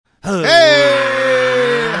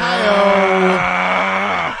Hey!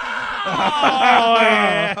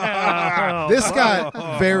 Hi-oh! This got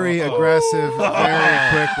very aggressive very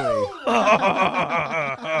quickly.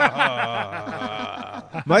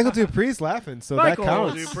 Michael Dupree's laughing, so Michael that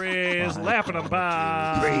counts. Dupree's laughing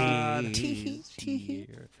about.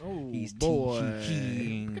 Oh, He's boy.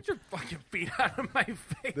 teaching. Get your fucking feet out of my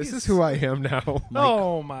face. This is who I am now.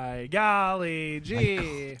 Oh, my golly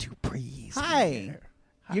gee. Dupree's. Hi.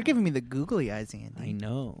 You're giving me the googly eyes, Andy. I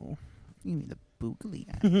know. You mean the boogly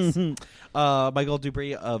eyes. Michael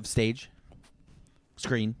Dupree of stage,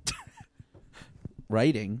 screen,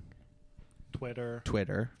 writing, Twitter,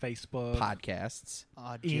 Facebook, Facebook, podcasts,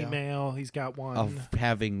 Audio. email. He's got one. of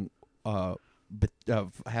having a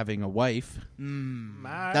wife.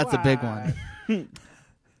 My That's a big wife. one.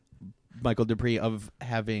 Michael Dupree of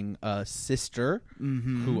having a sister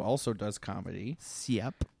Mm-hmm. who also does comedy.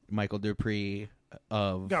 Yep. Michael Dupree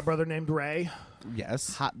of Got a brother named Ray.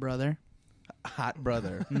 yes, Hot brother. hot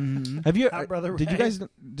brother. Mm-hmm. Have you? Hot brother Did you Ray. guys?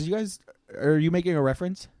 Did you guys? Are you making a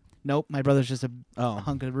reference? Nope, my brother's just a Oh,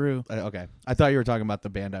 hunkaroo. okay. I thought you were talking about the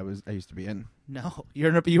band I used to be in. No, you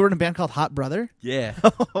were in a band called Hot Brother. Yeah,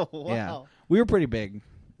 Oh wow, yeah. We were pretty big.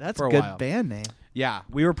 that's For a a good while. band name. Yeah,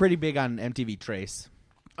 we were pretty big on MTV Trace.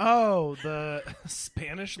 Oh, the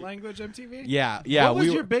Spanish language MTV? Yeah, yeah. What was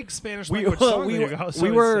we your were, big Spanish we, language well, song we, that were, you guys we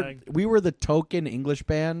always were sang? we were the token English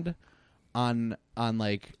band on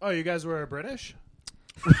like Oh, you guys were British?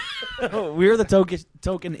 we were the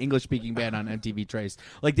token English speaking band on MTV Trace.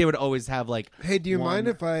 Like they would always have like Hey, do you one- mind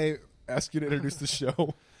if I ask you to introduce the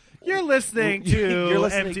show? You're listening to You're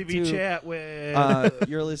listening MTV to, Chat with...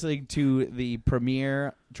 you're listening to the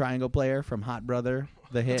premier triangle player from Hot Brother,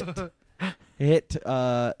 the hit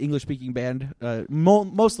English speaking band,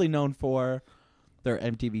 mostly known for their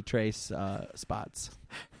MTV Trace spots.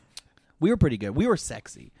 We were pretty good. We were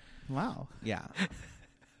sexy. Wow. Yeah.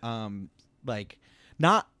 Like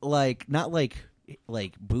not like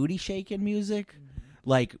booty shaking music,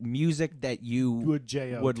 like music that you Would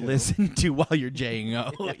J.O. would too. listen to while you're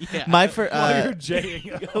J-ing-O. Yeah. My for While you're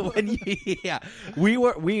J.O. When yeah. We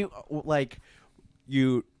like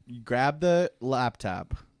you grab the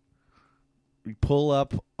laptop, you pull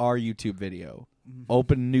up our YouTube video,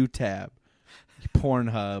 open new tab,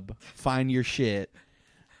 Pornhub, find your shit,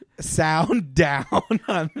 sound down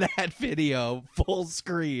on that video, full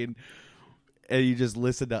screen, and you just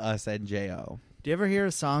listen to us and J.O. Do you ever hear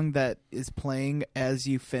a song that is playing as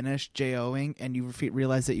you finish J-O-ing and you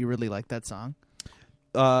realize that you really like that song?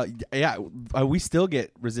 Yeah, we still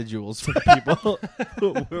get residuals from people.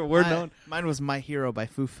 we're known. Mine was My Hero by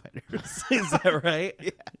Foo Fighters. Is that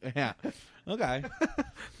right? Yeah. Okay.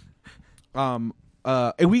 And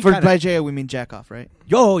we For kinda, by J-O we mean jack off, right?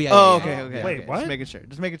 oh yeah. Oh, yeah, okay, yeah. okay. Wait, okay. what? Just making sure.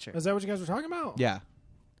 Just making sure. Is that what you guys were talking about? Yeah.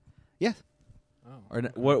 Yes. Oh. Or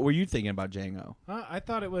what were you thinking about Django? I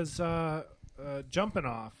thought it was jumping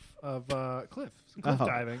off of cliff Oh.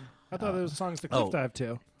 diving. I thought there was songs to cliff Oh. dive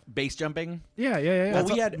to. Bass jumping. Yeah. Well,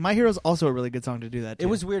 we had. My Hero's also a really good song to do that. It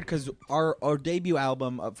was weird because our debut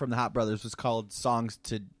album from the Hot Brothers was called Songs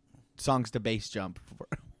to Bass Jump,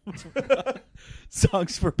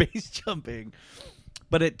 songs for bass jumping,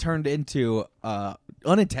 but it turned into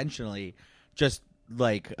unintentionally just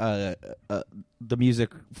like the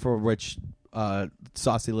music for which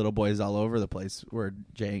saucy little boys all over the place were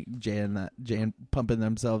Jay and pumping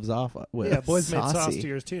themselves off with. Yeah, boys made sauce Saucy. to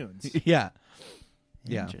your tunes. Yeah.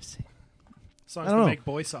 Yeah. Interesting. Songs I to don't know. make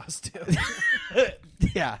boy sauce too.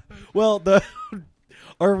 Yeah. Well,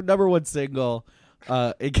 our number one single,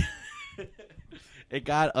 it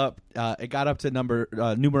got up to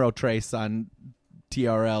numero tres on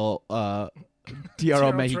TRL TRL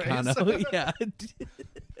Mexicano. Trace. Yeah.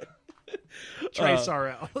 Trace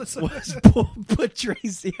RL. Was put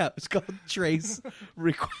Trace. Yeah, it was called Trace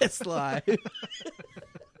Request Live.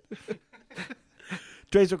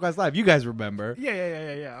 Trace Request Live. You guys remember?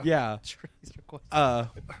 Yeah.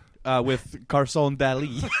 Yeah. With Carson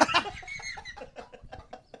Daly.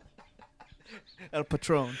 El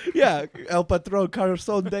Patron. Yeah, El Patron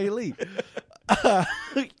Carson Daly.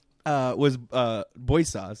 Was Boy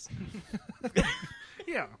Sauce.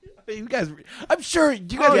 Yeah. You guys, I'm sure you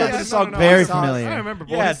guys Oh, remember yeah, the song no, Boy Very Sauce. familiar. I remember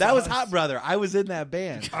boy Yeah, sauce. that was Hot Brother. I was in that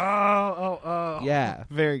band. Oh. Yeah,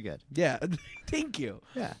 Very good. yeah. Thank you,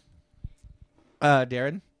 Yeah.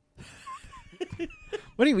 Darren.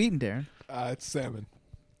 What are you eating, Darren? It's salmon.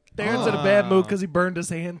 Darren's in a bad mood because he burned his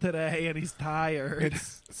hand today and he's tired.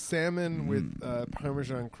 It's salmon with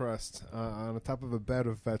Parmesan crust on the top of a bed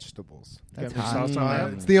of vegetables. That's Got hot. sauce on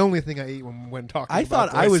that? It's the only thing I eat when talking. I about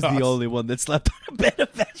thought I boy was sauce. the only one that slept on a bed of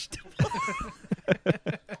vegetables.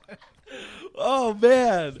 Oh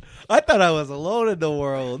man, I thought I was alone in the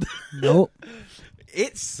world. Nope.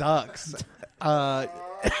 It sucks.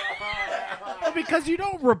 Because you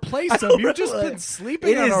don't replace them. You've just been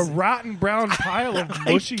sleeping It on is- a rotten brown pile of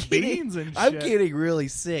mushy beans and shit. I'm getting really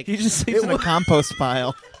sick. He just sleeps in a compost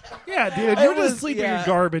pile. Yeah, dude, I you're was- just sleeping yeah. in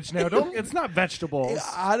garbage now. It's not vegetables.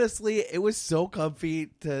 Honestly, it was so comfy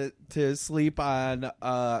to sleep on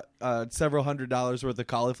several $100s worth of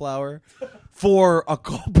cauliflower for a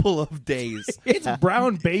couple of days. It's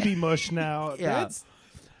brown baby mush now. Yeah. That's-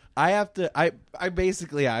 I have to. I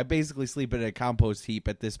basically sleep in a compost heap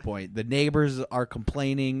at this point. The neighbors are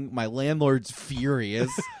complaining. My landlord's furious.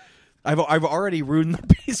 I've already ruined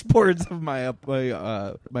the baseboards of my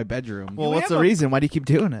bedroom. Well, You what's have the a- reason? Why do you keep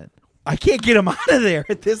doing it? I can't get them out of there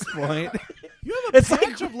at this point. You have a It's patch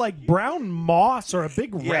like- of like brown moss or a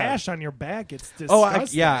big Yeah. rash on your back. It's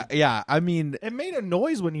disgusting. Oh, yeah. I mean, It made a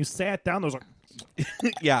noise when you sat down. There was like,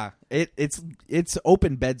 yeah. It's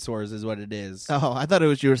open bed sores is what it is. Oh, I thought it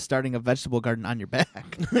was you were starting a vegetable garden on your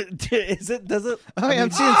back. Is it? Does it? Oh, yeah,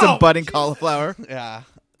 I'm seeing some budding cauliflower. Yeah.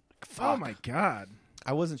 oh my god.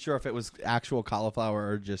 I wasn't sure if it was actual cauliflower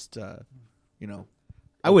or just, I wouldn't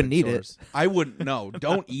open eat source. I wouldn't. No,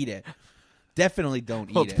 don't eat it. Definitely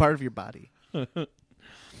don't Well, eat it's it. part of your body.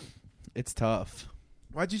 It's tough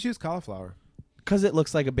Why'd you choose cauliflower? because it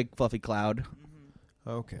looks like a big fluffy cloud.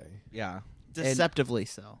 Okay. Yeah, Deceptively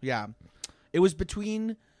so. yeah. It was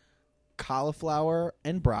between cauliflower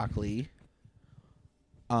and broccoli.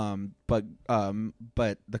 But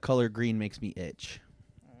the color green makes me itch.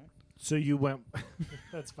 So you went.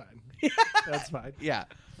 That's fine. That's fine. Yeah.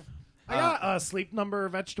 I got a Sleep Number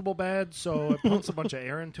vegetable bed, so it pumps a bunch of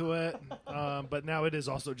air into it. But now it is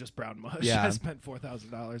also just brown mush. Yeah. I spent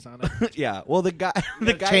 $4,000 on it. Yeah. Well, the guy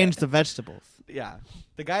Change the vegetables. Yeah.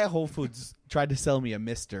 The guy at Whole Foods tried to sell me a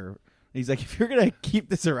Mister. He's like, if you're gonna keep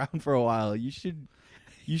this around for a while, you should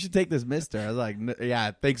take this Mister. I was like,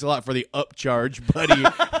 yeah, thanks a lot for the upcharge,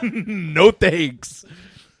 buddy. No thanks.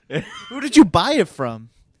 Who did you buy it from?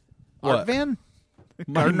 What? Art Van?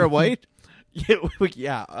 Gardner White?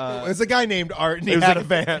 Yeah. It's a guy named Art, and he It was had a- a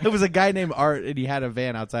van. It was a guy named Art, and he had a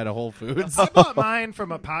van outside of Whole Foods. I bought mine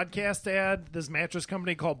from a podcast ad. This mattress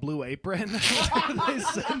company called Blue Apron. They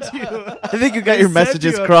send you. I think you got your send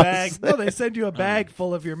messages you a crossed. bag. No, they send you a bag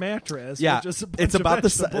full of your mattress. Yeah, with just a bunch it's of about the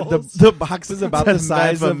vegetables. box is about the It's a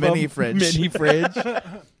size Meva of mini a fridge. mini fridge,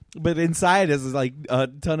 but inside is like a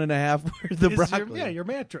ton and a half worth of Is broccoli. your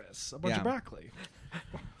mattress. A bunch Yeah. of broccoli.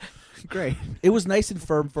 Great. It was nice and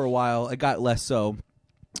firm for a while. It got less so.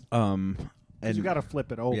 And You got to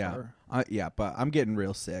flip it over. yeah, but I'm getting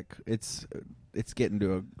real sick. It's getting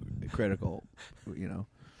to a critical, Well,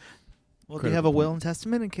 do you have a will and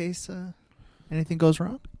testament in case anything goes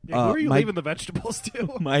wrong? Yeah, who are you my- leaving the vegetables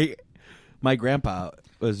to? My grandpa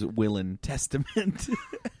was Willen Testament.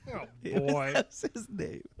 Oh boy. That's his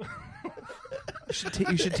name. You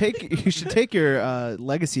should take your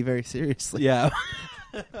legacy very seriously. Yeah.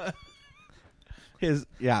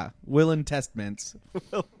 Willen Testments.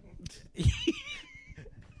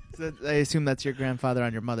 So I assume that's your grandfather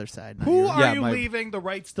on your mother's side. not Who yours. are Yeah, you my- leaving the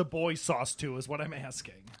rights to boy sauce to? Is what I'm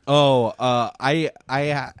asking. Oh, I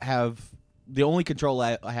have the only control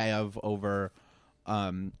I have over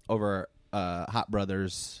Hot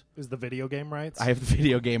Brothers. Is the video game rights? I have the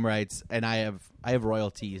video game rights, and I have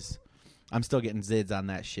royalties. I'm still getting zids on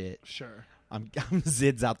that shit. Sure. I'm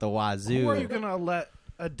zids out the wazoo. Who are you gonna let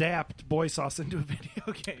adapt boy sauce into a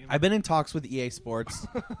video game? I've been in talks with EA Sports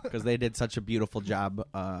because they did such a beautiful job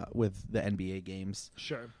with the NBA games.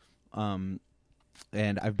 Sure. And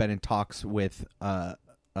I've been in talks with the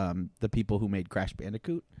people who made Crash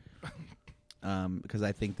Bandicoot because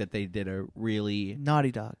I think that they did a really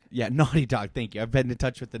Naughty Dog. Naughty Dog. Thank you. I've been in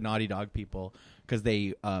touch with the Naughty Dog people because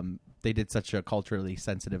they did such a culturally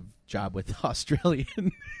sensitive job with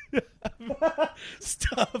Australian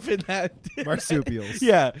stuff in that Marsupials.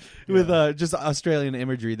 Yeah, with just Australian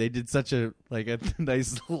imagery. They did such a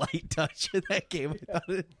nice light touch in that game. I thought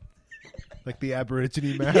it, Like the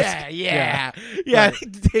Aborigine mask. yeah.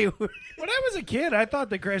 They were. When I was a kid, I thought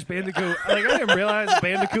that Crash Bandicoot. I didn't realize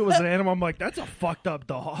Bandicoot was an animal. I'm like, that's a fucked up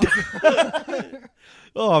dog.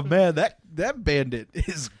 Oh man, that bandit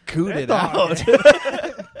is cooted That dog.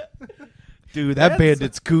 out. Dude, that That's-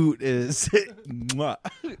 bandit's coot is. Mwah.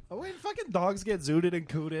 When fucking dogs get zooted and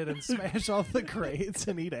cooted and smash all the crates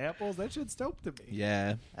and eat apples, that shit's dope to me.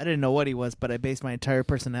 Yeah, I didn't know what he was, but I based my entire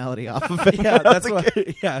personality off of it. yeah. That's why.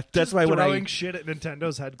 Yeah, that's Just why when throwing I. shit at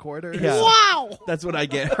Nintendo's headquarters. Yeah. Wow! That's when I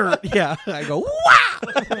get hurt. Yeah, I go wow.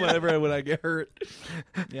 When I get hurt.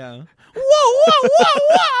 Yeah. Whoa!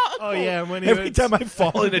 Oh yeah, when he Every would- time I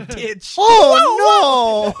fall in a ditch.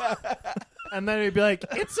 Oh no! And then he'd be like,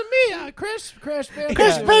 "It's me, Crash Bandicoot."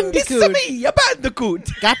 It's me, a bandicoot.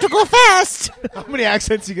 Got to go fast. How many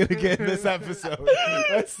accents you gonna get in this episode?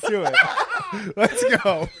 Let's do it. Let's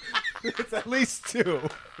go. It's at least 2,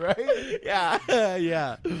 right? Yeah,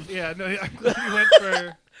 yeah. Yeah, no, I'm glad you went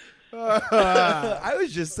for. I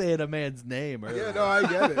was just saying a man's name. Earlier. Yeah, no, I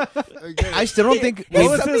get it. I still don't think What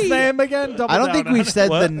was It's his me. name again? Double I don't down think on we've it. said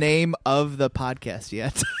What? the name of the podcast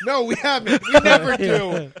yet. No, we haven't. We never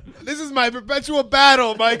do. This is my perpetual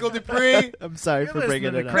battle, Michael Dupree. I'm sorry You're for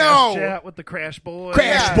bringing listening it to up. Crash No. Chat with the Crash Boys.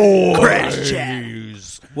 Yeah. Boys. Crash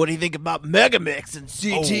Chat. What do you think about Megamix and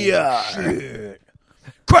CTR?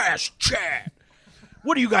 Crash Chat.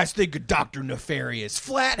 What do you guys think of Dr. Nefarious?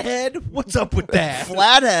 Flathead? What's up with that?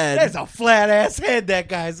 Flathead. That's a flat ass head that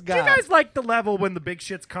guy's Do you got. guys like the level when the big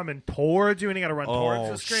shit's coming towards you and you got to run towards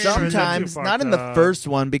the screen? or is that too Sometimes, fucked not in the up? first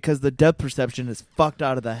one because the depth perception is fucked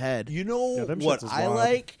out of the head. You know Yeah, them what shits is I wild.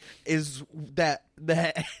 like is that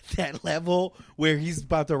level where he's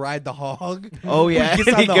about to ride the hog. Oh, yeah. He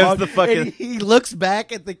gets on He the gives hog, the fucking- and he looks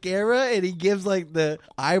back at the camera and he gives like the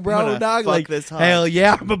I'm eyebrow gonna dog, fuck like this hog. hell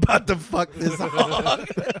yeah, I'm about to fuck this hog.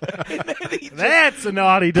 And then he just- That's a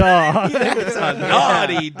naughty dog. That's a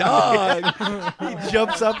naughty dog. He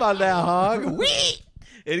jumps up on that hog, whee,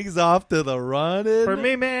 and he's off to the running. For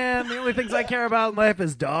me, man, the only things I care about in life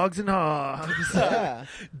is dogs and hogs. Yeah.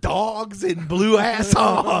 dogs and blue ass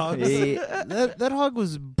hogs. Hey, that hog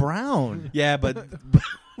was brown. Yeah, but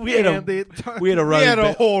we had And a the- we had a We running had a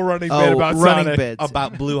bit whole running bit Oh, about running Sonic. bits.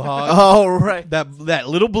 about blue hog. Oh, right. That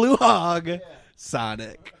little blue hog,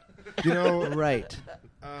 Sonic. You know, Right.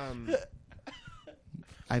 um,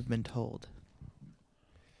 I've been told.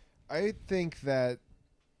 I think that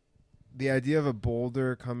the idea of a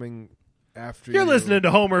boulder coming after You're you. listening to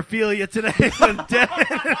Homerphilia today with Devin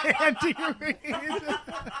and Andy Reid.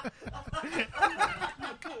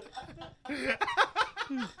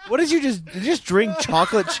 What did you just drink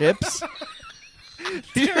chocolate chips?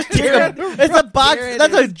 You just drink it's a box. Darren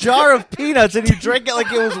That's a jar of peanuts, and you drink it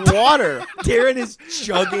like it was water. Darren is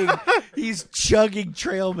chugging. He's chugging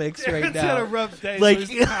trail mix right It's had a now. rough day. Like- So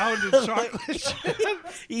he's pounding chocolate chip.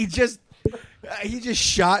 He just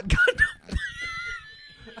shotgunned.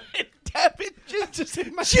 And Devin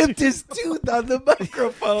just chipped his tooth on the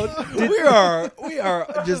microphone. We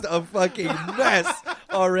are just a fucking mess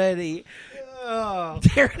already.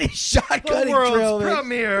 Darren is The shotgunning trail world's mix.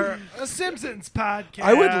 premiere, a Simpsons podcast.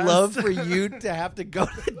 I would love for you to have to go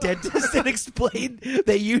to the dentist and explain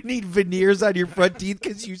that you need veneers on your front teeth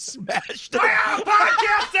because you smashed them.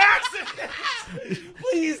 podcast accident.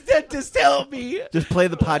 Please, dentist, help me. Just play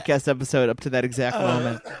the podcast episode up to that exact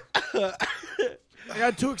moment. I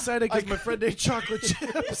got too excited because my friend ate chocolate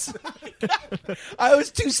chips. I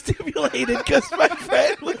was too stimulated because my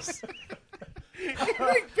friend was.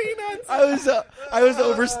 Peanuts. I was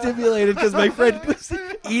overstimulated because my friend was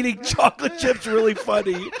eating chocolate chips really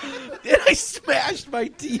funny, and I smashed my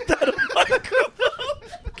teeth on a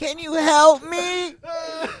microphone. Can you help me?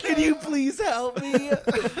 Can you please help me?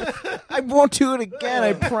 I won't do it again.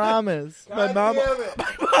 I promise. My mom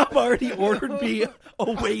already ordered me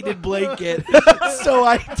a weighted blanket, so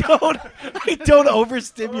I don't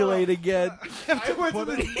overstimulate again.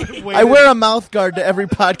 I wear a mouth guard to every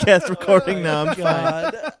podcast recording now. I'm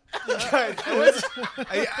fine. God. Guys,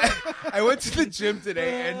 I went to the gym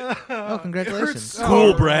today, and Oh, congratulations.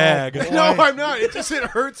 Cool brag. no, I'm not. It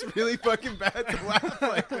hurts really fucking bad to laugh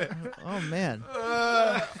like that. Oh, man.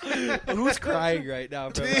 Who's crying right now?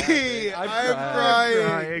 From Me, laughing? I'm crying.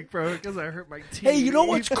 crying. Bro, because I hurt my teeth. Hey, you know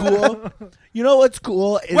what's cool? You know what's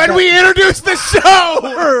cool? Is When that we introduce the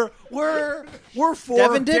show, we're four.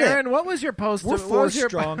 Devin did it. Darren, what was your post? We're what four was your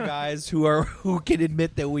strong guys who can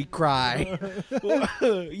admit that we cry.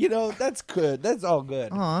 You know, that's good. That's all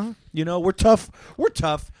good. Aw. You know, we're tough. We're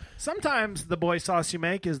tough. Sometimes the boy sauce you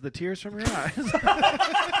make is the tears from your eyes.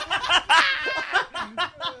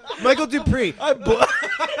 Michael Dupree. I'm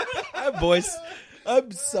boys.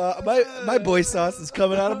 My boy sauce is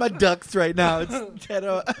coming out of my ducts right now. It's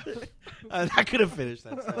I'm not gonna finish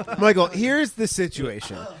that sentence. Michael, here's the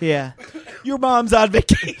situation. Yeah. Your mom's on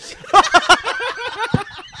vacation.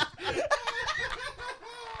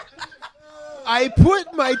 I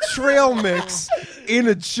put my trail mix in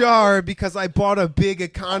a jar because I bought a big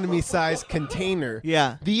economy size container.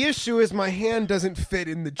 Yeah. The issue is my hand doesn't fit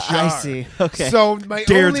in the jar. I see. Okay. So my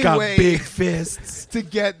Darren's only got way big fists. to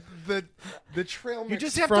get the trail mix You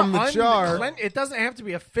just have from to the jar. It doesn't have to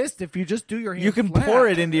be a fist if you just do your hand. You can flat. pour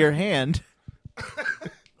it into your hand.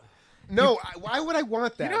 No, why would I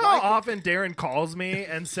want that? You know Why- how often Darren calls me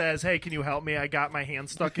and says, "Hey, can you help me? I got my hand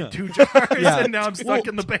stuck in 2 jars, Yeah. and now I'm stuck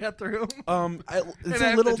in the bathroom." And And it's I a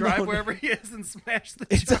have little to drive known, wherever he is and smash the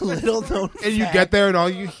it's jar. a little known And you fact. get there, and all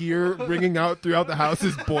you hear ringing out throughout the house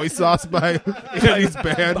is "Boy Sauce" by Eddie's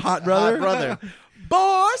band. Hot brother. brother.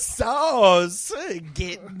 Boy sauce,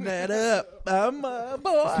 getting that up. I'm a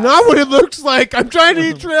boy. Not what it looks like. I'm trying to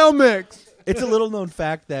eat trail mix. It's a little known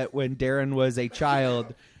fact that when Darren was a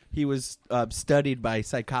child, he was studied by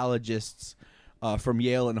psychologists from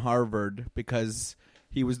Yale and Harvard because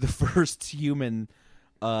he was the first human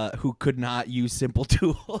who could not use simple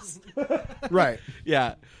tools. Right.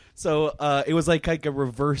 Yeah. So it was like a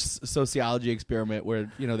reverse sociology experiment where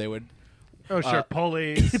they would Oh, sure,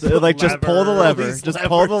 pulleys. So, like, just pull the lever. these Just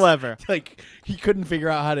pull the levers. lever. like he couldn't figure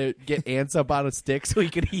out how to get ants up on a stick so he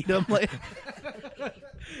could eat them. Like,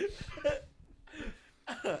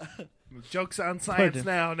 Jokes on science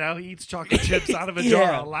now. Now he eats chocolate chips out of a Yeah.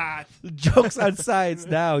 jar a lot. jokes on science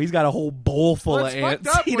now. He's got a whole bowl full Well, it's of ants.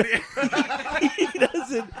 fucked up He when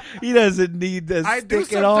he doesn't need the I do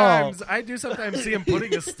stick at all. sometimes see him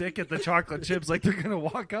putting a stick at the chocolate chips like they're gonna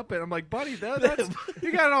walk up it. I'm like, buddy, that's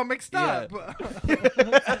you got it all mixed Yeah. up.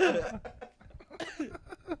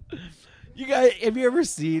 You guys, have you ever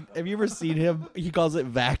seen him? He calls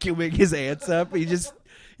it vacuuming his ants up. He just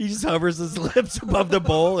hovers his lips above the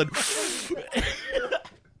bowl and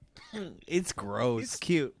it's gross. It's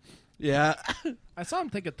cute. Yeah, I saw him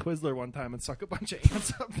take a Twizzler one time and suck a bunch of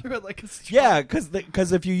ants up through it like a straw. yeah,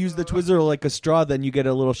 because if you use the Twizzler like a straw, then you get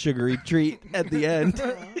a little sugary treat at the end.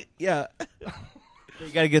 Yeah, You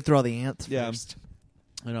got to get through all the ants yeah. first.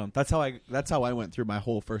 I know. That's how I went through my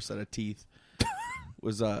whole first set of teeth.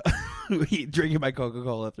 Was drinking my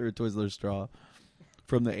Coca-Cola through a Twizzler straw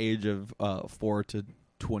from the age of 4 to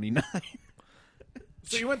 29.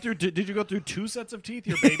 So you went through? Did you go through 2 sets of teeth?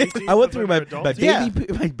 Your baby teeth? I went and through then my your adult my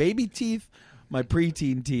teeth? my baby teeth, my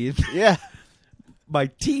preteen teeth. Yeah. My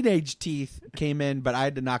teenage teeth came in, but I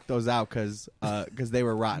had to knock those out because they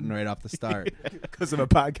were rotten right off the start. Because of a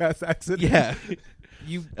podcast accident. Yeah,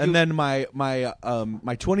 and then my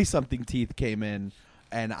 20-something teeth came in,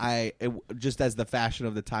 and just as the fashion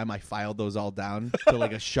of the time, I filed those all down to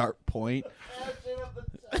like a sharp point.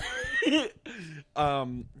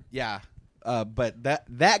 Yeah, but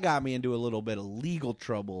that got me into a little bit of legal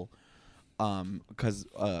trouble, because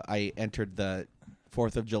I entered the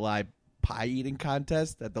 4th of July pie eating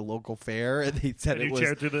contest at the local fair, and they said And it you was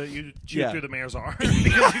chewed Yeah. through the mayor's arm because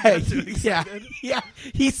you got too excited. yeah.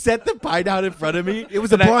 He set the pie down in front of me. It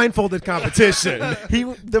was a blindfolded competition.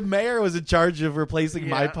 The mayor was in charge of replacing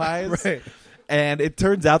my Yeah. pies, Right. and it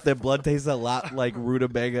turns out that blood tastes a lot like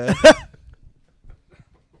rutabaga.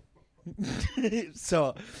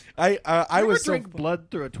 So I You was ever so drink blood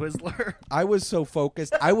through a Twizzler? I was so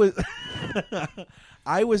focused. I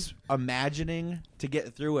was imagining to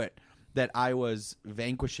get through it that I was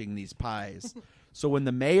vanquishing these pies. So when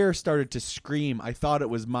the mayor started to scream, I thought it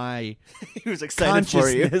was my He was excited for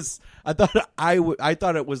you. consciousness. I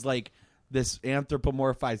thought it was like this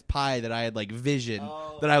anthropomorphized pie that I had like vision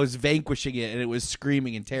that I was vanquishing it and it was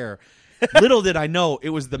screaming in terror. Little did I know it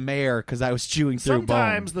was the mayor because I was chewing through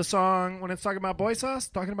Sometimes bone. the song, when it's talking about boy sauce,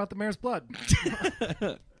 talking about the mayor's blood.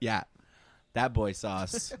 Yeah, that boy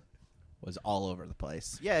sauce was all over the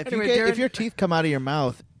place. Yeah, if Anyway, you Darren- if your teeth come out of your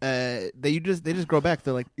mouth, they just grow back.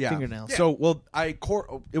 They're like Yeah. fingernails. So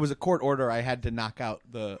it was a court order. I had to knock out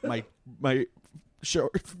my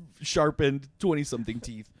sharpened 20-something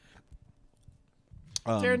teeth.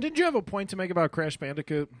 Darren, didn't you have a point to make about Crash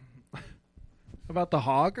Bandicoot? About the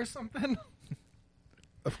hog or something?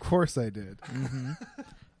 Of course I did.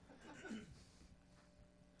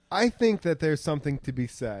 I think that there's something to be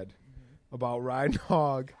said about riding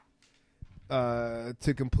hog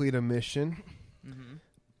to complete a mission.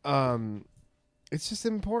 It's just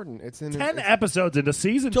important. It's 10 episodes into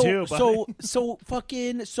season 2.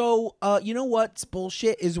 You know what's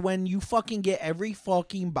bullshit is when you fucking get every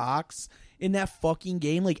fucking box in that fucking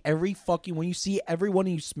game, like every fucking, when you see everyone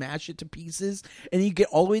and you smash it to pieces and you get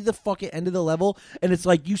all the way to the fucking end of the level and it's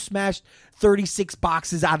like you smashed 36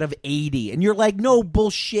 boxes out of 80 and you're like, no,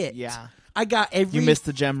 bullshit. Yeah. I got every... You missed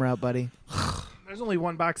the gem route, buddy. There's only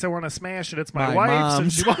one box I want to smash, and it's my My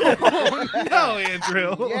wife's. And mom's. she won't. No,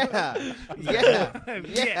 Andrew.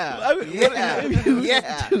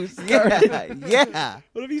 Yeah.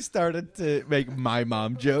 What if you started to make my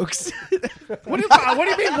mom jokes? What do you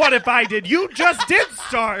mean, what if I did? You just did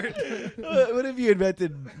start. What if you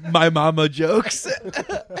invented my mama jokes? I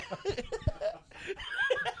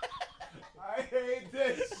hate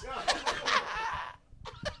this.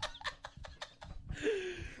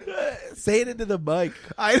 Say it into the mic.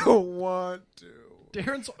 I don't want to.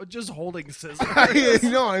 Darren's just holding scissors.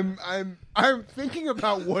 I'm thinking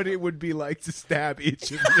about what it would be like to stab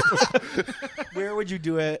each of you. Where would you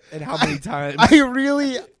do it, and how many times?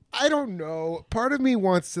 I don't know. Part of me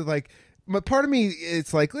wants to but part of me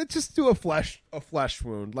it's like, let's just do a flesh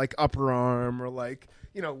wound, like upper arm or like,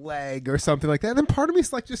 leg or something like that. And then part of me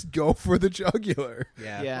is like, just go for the jugular.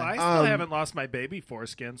 Yeah. Yeah. Well, I still haven't lost my baby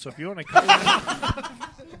foreskin, so if you want to come in,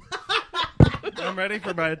 I'm ready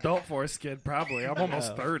for my adult foreskin, probably. I'm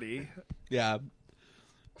almost 30. Yeah.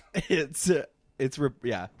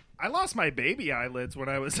 Yeah. I lost my baby eyelids when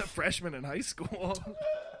I was a freshman in high school.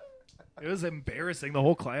 It was embarrassing. The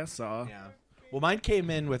whole class saw. Yeah. Well, mine came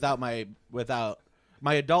in without my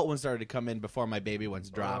adult one started to come in before my baby ones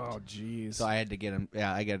dropped. Oh, jeez. So I had to get them.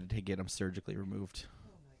 Yeah, I got to get them surgically removed.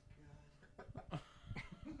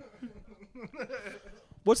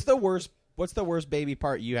 What's the worst baby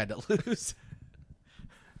part you had to lose?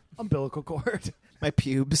 Umbilical cord. My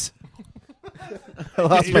pubes. I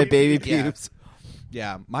lost my baby Yeah. pubes.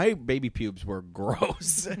 Yeah, my baby pubes were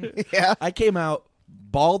gross. Yeah. I came out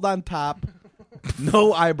bald on top,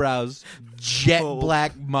 no eyebrows, jet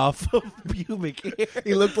black muff of pubic hair.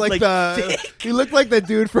 He looked like, thick. he looked like the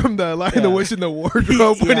dude from the Lion, the Yeah. Witch, and the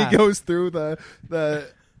Wardrobe when Yeah. he goes through the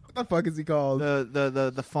what the fuck is he called?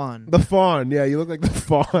 The fawn. The fawn. Yeah, you look like the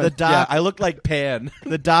fawn. The Yeah, doc. I look like Pan.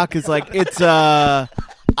 The doc is like, it's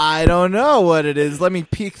I don't know what it is. Let me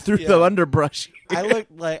peek through the Yeah. underbrush.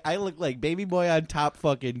 I look like baby boy on top,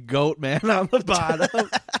 fucking goat man on the bottom.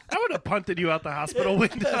 I would have punted you out the hospital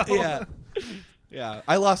window. Yeah. Yeah,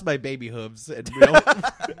 I lost my baby hooves and,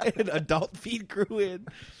 and adult feet grew in.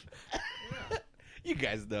 You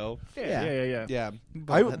guys know. Yeah. Yeah.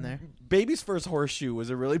 Both been there. Baby's first horseshoe was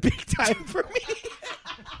a really big time for me.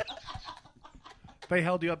 They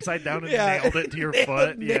held you upside down and Yeah. nailed it to your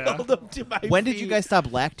foot. Nailed them to my When did you feet. guys stop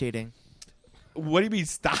lactating? What do you mean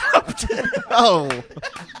stopped?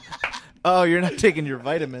 Oh, you're not taking your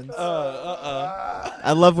vitamins.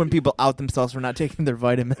 I love when people out themselves for not taking their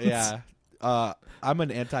vitamins. Yeah. I'm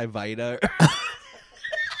an anti-vita.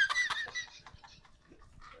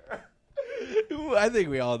 I think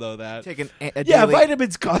we all know that. Take a Yeah, daily,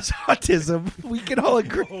 vitamins cause autism. We can all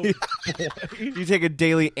agree. you take a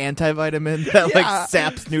daily antivitamin that Yeah. like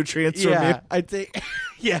saps nutrients from you. Yeah, I think.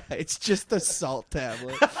 Yeah, it's just a salt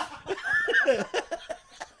tablet.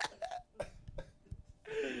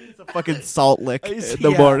 It's a fucking salt lick in the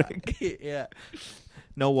Yeah. morning. Yeah,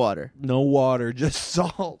 No water. no water, just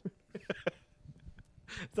salt.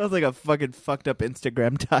 Sounds like a fucking fucked up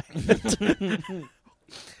Instagram diet.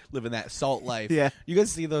 Living that salt life. Yeah. You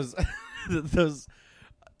guys see those those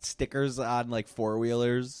stickers on like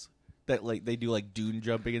 4-wheelers that like they do like dune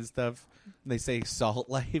jumping and stuff? And they say salt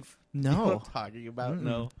life. You know No. what I'm talking about?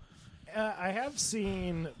 No. I have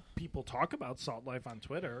seen people talk about Salt Life on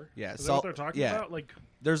Twitter. Yeah, Is that Salt- what they're talking yeah. about? Like,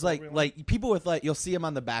 There's four-wheeler? like people with like you'll see them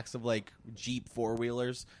on the backs of like Jeep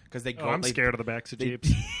 4-wheelers because they go. oh, I'm they- scared of the backs of they-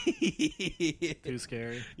 Jeeps. Too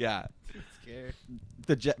scary. Yeah.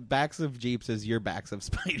 The backs of Jeeps is your backs of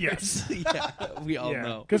spiders. Yes. Yeah, we all Yeah,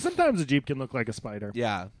 know. because sometimes a Jeep can look like a spider.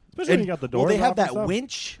 Yeah. Especially when you got the well, doors they have off and that stuff.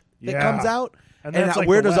 winch that Yeah. comes out. And And that's like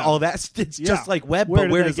where the does web. all that? It's Yeah. just like web, Where but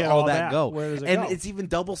do where they does get all all that that? go? Where does it and go? it's even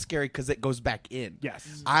double scary because it goes back in.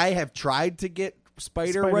 Yes. I have tried to get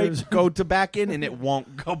spider Spiders. right go to back in, and it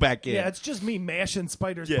won't go back in. Yeah, it's just me mashing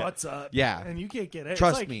spiders' Yeah. butts up. Yeah. And you can't get it.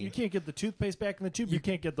 Trust It's like me. You can't get the toothpaste back in the tube. You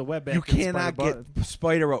can't get the web back you in the cannot spider get butt.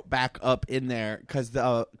 spider rope back up in there because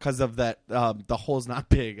of that the hole's not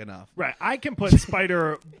big enough. Right. I can put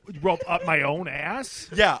spider rope up my own ass.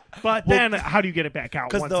 Yeah, But then how do you get it back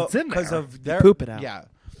out once it's in there? because of their poop it out. Yeah.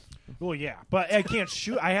 Well, yeah. But I can't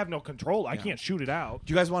shoot. I have no control. I can't shoot it out.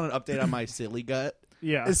 Do you guys want an update on my silly gut?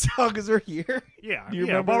 Yeah. As long as we're here. Yeah. Do you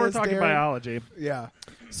yeah. remember While we're this, talking Darren? biology. Yeah.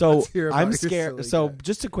 So Let's hear about I'm your scared. silly So gut.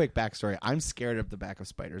 just a quick backstory. I'm scared of the back of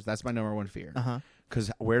spiders. That's my number one fear. Uh-huh. Because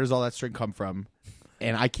where does all that string come from?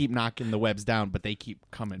 And I keep knocking the webs down, but they keep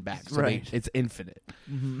coming back. So Right. it's infinite.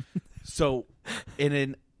 So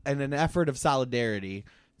in an effort of solidarity,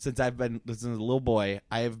 since a little boy,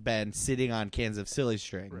 I have been sitting on cans of silly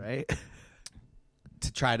string, Right?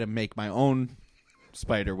 to try to make my own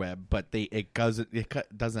spider web, but it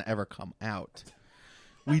doesn't ever come out.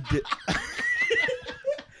 We did.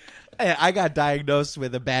 I got diagnosed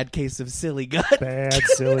with a bad case of silly gut Bad,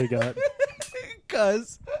 silly gut.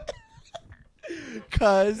 because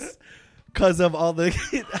of all the.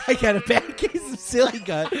 I got a bad case of silly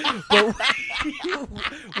gut, but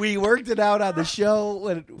we worked it out on the show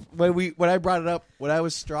when I brought it up when I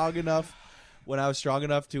was strong enough. When I was strong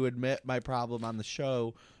enough to admit my problem on the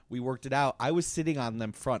show, we worked it out. I was sitting on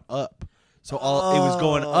them front up, So it was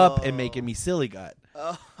going up and making me silly gut.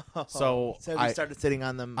 So you I started sitting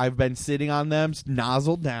on them. I've been sitting on them,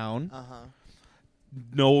 nozzle down. Uh-huh.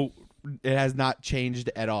 No, it has not changed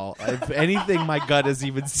at all. If anything, my gut is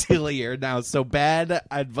even sillier now. So bad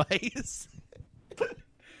advice.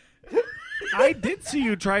 I did see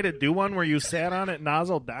you try to do one where you sat on it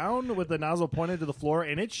nozzle down with the nozzle pointed to the floor,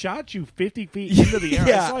 and it shot you 50 feet into the air.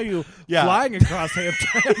 Yeah. I saw you Yeah. flying across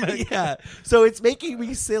Hamtramck. Yeah. So it's making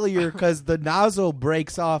me sillier because the nozzle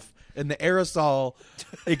breaks off and the aerosol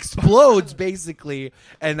explodes basically,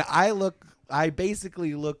 and I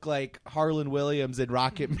basically look like Harlan Williams in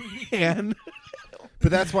Rocket Man.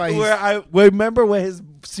 But that's why Where I remember when his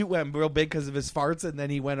suit went real big because of his farts, and then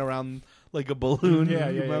he went around like a balloon. Yeah.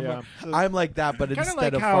 Remember? So I'm like that, but kind of instead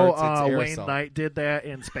like of how farts, it's Wayne aerosol. Knight did that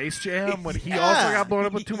in Space Jam when he Yeah. also got blown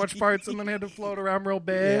up with too much farts and then had to float around real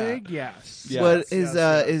big. Yes. Yeah. What Yes, is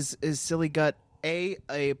yes. is silly gut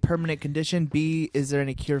a permanent condition? B, is there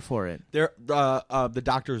any cure for it? There, the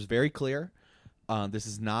doctor is very clear. This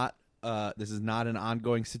is not an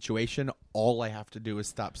ongoing situation. All I have to do is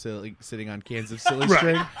stop sitting on cans of silly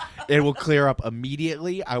string. It will clear up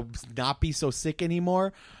immediately. I will not be so sick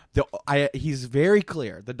anymore. He's very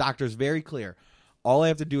clear. The doctor's very clear. All I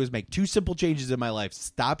have to do is make 2 simple changes in my life: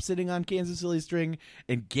 stop sitting on cans of silly string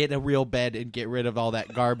and get a real bed and get rid of all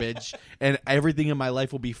that garbage, and everything in my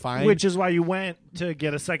life will be fine. Which is why you went to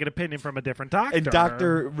get a second opinion from a different doctor. and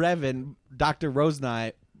Dr.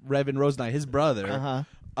 Rosnai, his brother,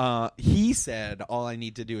 he said all I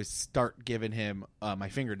need to do is start giving him my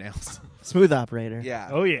fingernails. Smooth operator. Yeah.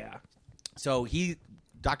 Oh yeah. So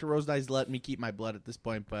Dr. Rosnai's letting me keep my blood at this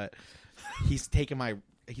point, but he's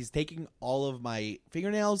taking all of my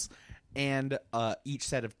fingernails and each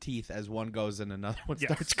set of teeth as one goes and another one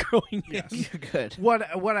Yes. starts growing. Yes. in. Good.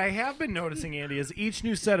 What I have been noticing, Andy, is each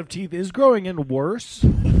new set of teeth is growing in worse,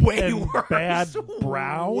 Way and worse. bad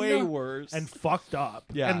brown, Way worse. and fucked up.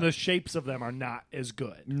 Yeah. And the shapes of them are not as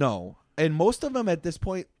good. No. And most of them at this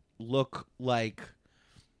point look like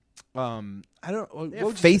I don't They what have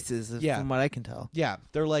would you- faces, Yeah. from what I can tell. Yeah,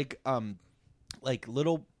 they're like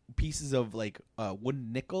little pieces of like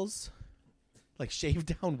wooden nickels, like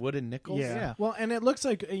shaved down wooden nickels. Yeah. Well, and it looks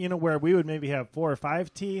like, where we would maybe have 4 or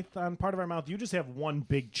 5 teeth on part of our mouth, you just have one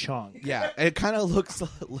big chunk. Yeah, it kind of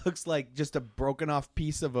looks like just a broken off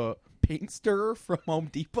piece of a paint stirrer from Home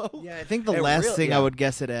Depot. Yeah, I think the It last really- thing yeah. I would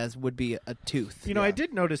guess it as would be a tooth. I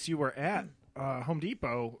did notice you were at Home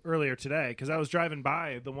Depot earlier today because I was driving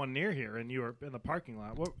by the one near here and you were in the parking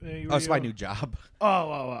lot. What? Oh, it's my new job.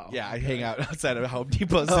 Oh. Yeah, I hang out outside of Home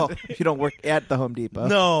Depot. Oh, you don't work at the Home Depot.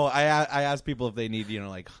 No, I ask people if they need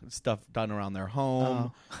like stuff done around their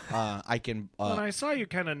home. I can. When I saw you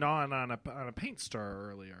kind of gnawing on a paint stir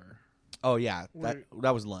earlier. Oh yeah,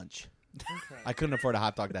 that was lunch. I couldn't afford a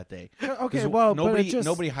hot dog that day. Okay, 'Cause well, but nobody it just-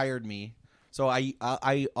 nobody hired me, so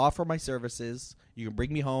I offer my services. You can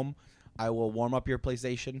bring me home. I will warm up your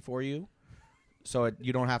PlayStation for you, so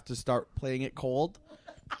you don't have to start playing it cold.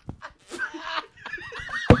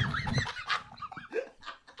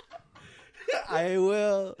 I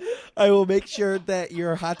will make sure that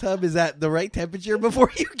your hot tub is at the right temperature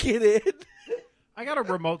before you get in. I got a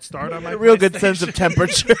remote start on my A real good sense of PlayStation.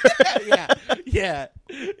 temperature.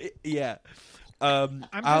 yeah.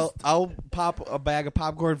 I'll pop a bag of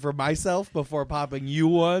popcorn for myself before popping you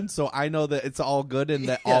one, so I know that it's all good and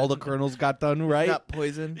that all the kernels got done right. Not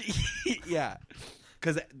poison. Yeah,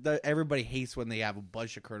 because everybody hates when they have a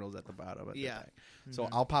bunch of kernels at the bottom. Of Yeah. the thing. So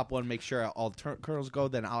I'll pop one, make sure all the kernels go.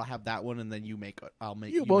 Then I'll have that one, and then you make. I'll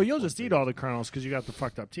make. You'll make just one eat for all the kernels because you got the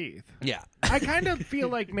fucked up teeth. Yeah. I kind of feel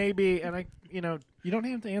like maybe, and you don't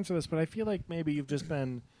have to answer this, but I feel like maybe you've just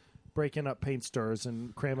been breaking up paint stirrers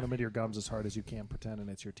and cramming them into your gums as hard as you can, pretending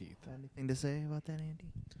it's your teeth. Anything to say about that,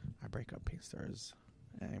 Andy? I break up paint stars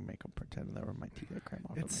and I make them pretend that were my teeth. I cram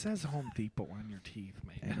off. It of says Home Depot on your teeth,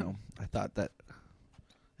 I man. know. I thought that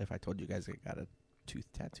if I told you guys I got a tooth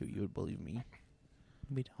tattoo, you would believe me.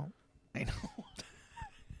 We don't. I know.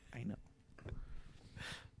 I know.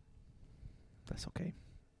 That's okay.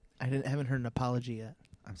 Haven't heard an apology yet.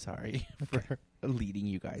 I'm sorry for leading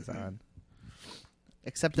you guys on.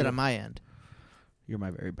 Accepted on my end. You're my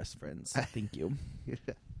very best friends. Thank you.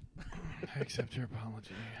 I accept your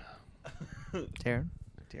apology. Taryn?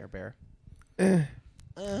 Dare Bear.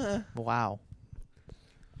 Wow.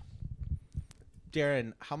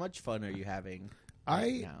 Darren, how much fun are you having right I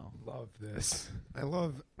now? love this. I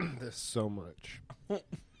love this so much.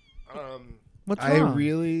 What's I wrong?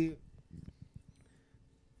 really,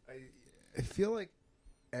 I feel like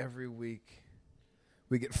every week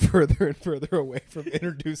we get further and further away from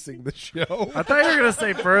introducing the show. I thought you were going to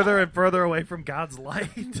say further and further away from God's light.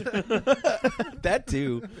 That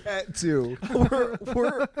too. That too.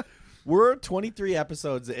 We're 23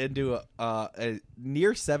 episodes into a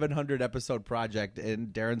near 700 episode project, and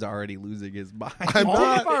Darren's already losing his mind. I'm All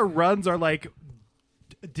not. of our runs are like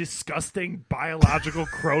disgusting biological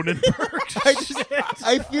Cronenberg.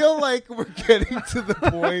 I feel like we're getting to the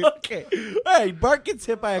point. Okay. Hey, Bart gets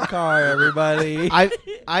hit by a car, everybody.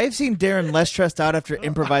 I've seen Darren less stressed out after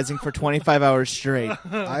improvising for 25 hours straight.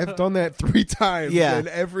 I've done that 3 times, Yeah. and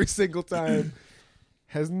every single time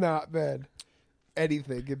has not been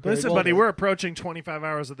anything. Listen, buddy, we're approaching 25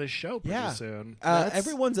 hours of this show pretty Yeah. soon.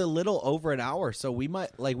 Everyone's a little over an hour, so we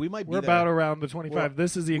might be We're there. about around the 25. Well,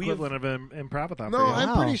 this is the we've- equivalent of an improv-a-thon. No, for you. I'm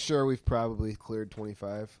Wow. pretty sure we've probably cleared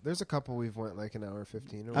 25. There's a couple we've went like an hour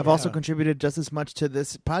 15. Or I've whatever. also contributed just as much to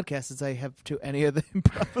this podcast as I have to any of the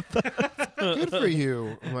improv. Good for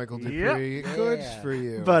you, Michael Dupree. Good Yeah. for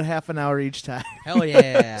you. About half an hour each time. Hell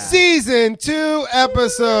yeah. Season 2,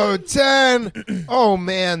 episode 10. Oh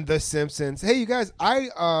man, The Simpsons. Hey, you guys, I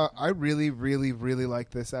really, really, really like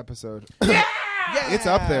this episode. Yeah! It's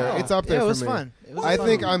up there. It's up there Yeah, it for was me. fun. It was I fun.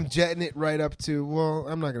 think I'm jetting it right up to. Well,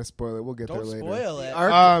 I'm not going to spoil it. We'll get Don't there later. spoil it.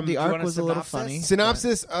 The Do you arc want a was a little synopsis? funny.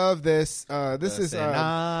 Synopsis of this. This The is.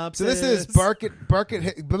 synopsis. So this is Bart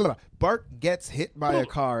gets hit by a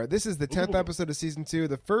car. This is the 10th episode of season 2,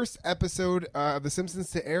 the first episode of The Simpsons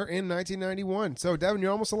to air in 1991. So Devin,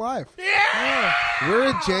 you're almost alive. Yeah, we're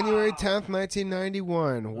at January 10th,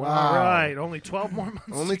 1991. Wow. All right, only 12 more months.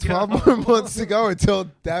 Only to go. 12 more months to go until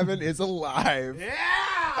Devin is alive.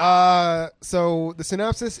 Yeah. So the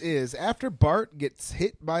synopsis is: after Bart gets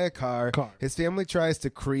hit by a car, his family tries to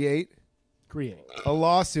create a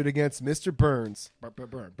lawsuit against Mr. Burns.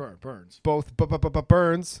 Burns. Both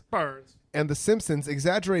Burns Burns. and the Simpsons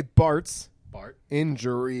exaggerate Bart's Bart.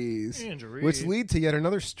 injuries, Injuries. which lead to yet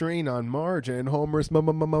another strain on Marge and Homer's marriage.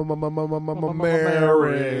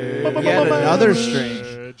 Yet another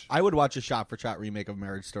strange. I would watch a shot-for-shot remake of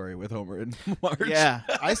Marriage Story with Homer and Marge. Yeah.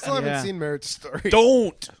 I still haven't Yeah. seen Marriage Story.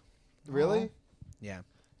 Don't. Really? Yeah.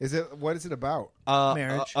 Is it? What is it about?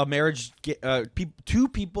 Marriage. A marriage. Two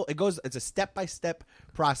people. It's a step-by-step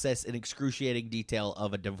process in excruciating detail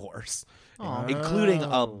of a divorce, including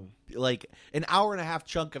like an hour and a half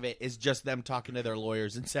chunk of it is just them talking to their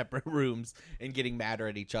lawyers in separate rooms and getting madder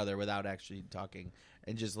at each other without actually talking,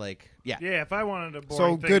 and just like Yeah, if I wanted a So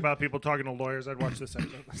boring thing good- about people talking to lawyers, I'd watch this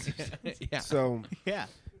episode. yeah. So Yeah.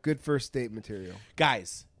 good first date material.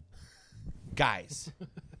 Guys,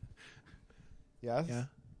 Yes. Yeah.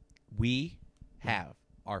 we have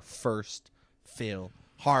our first Phil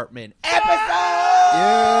Hartman episode.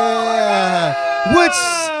 Yeah. Which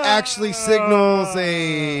actually signals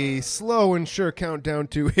a slow and sure countdown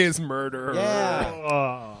to his murder.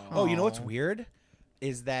 Yeah. Oh, you know what's weird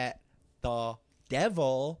is that the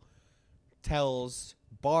devil tells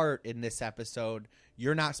Bart in this episode,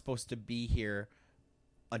 "You're not supposed to be here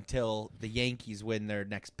until the Yankees win their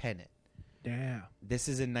next pennant." Yeah. This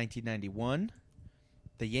is in 1991.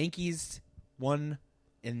 The Yankees won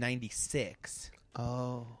in 96.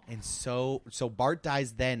 Oh. And so Bart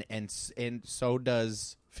dies then, and so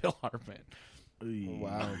does Phil Hartman.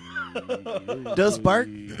 Wow. Does Bart?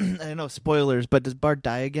 I know spoilers, but does Bart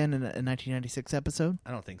die again in a 1996 episode?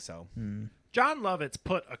 I don't think so. John Lovitz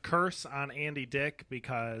put a curse on Andy Dick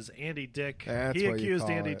because Andy Dick That's he what you accused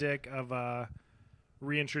call Andy it. Dick of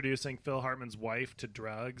reintroducing Phil Hartman's wife to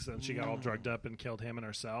drugs, and she got all drugged up and killed him and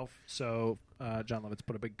herself. So John Lovitz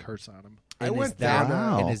put a big curse on him. I And went is that, down.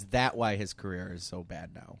 Wow. and is that why his career is so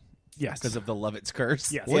bad now? Yes, Because of the Lovitz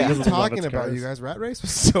curse? yes. What Yeah. are you Because of the talking Lovitz about, curse. you guys? Rat Race was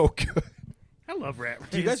so good. I love Rat Race.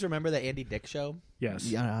 Do you guys remember the Andy Dick show? Yes.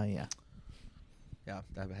 Yeah. Yeah. Yeah,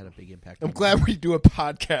 that had a big impact. I'm on glad we do a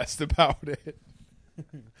podcast about it.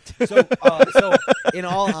 me. So in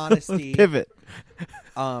all honesty, Pivot.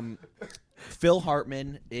 Phil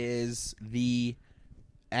Hartman is the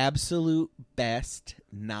absolute best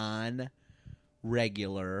non-regular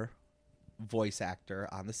voice actor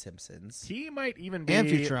on The Simpsons. He might even be And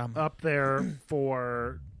Futurama. up there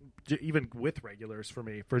for even with regulars for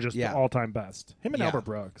me for just Yeah. the all-time best. Him and Yeah. Albert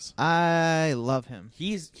Brooks. I love him.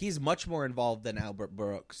 He's much more involved than Albert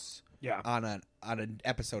Brooks Yeah. on an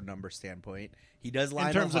episode number standpoint. He does In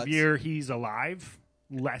Lionel terms of Hutz. year he's alive,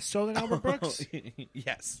 less so than Albert Brooks.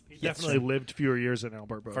 Yes, He definitely lived fewer years than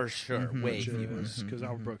Albert Brooks. for sure, way Which fewer. is because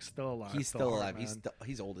Albert Brooks still alive. He's Phil still alive. Hartman,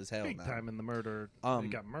 He's old as hell big now. time in the murder. Um, he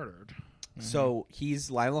got murdered. So he's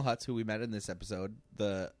Lionel Hutz, who we met in this episode,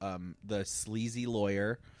 the sleazy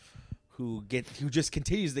lawyer who just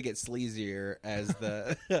continues to get sleazier as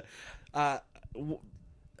the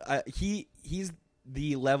he's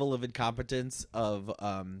the level of incompetence of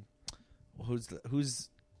who's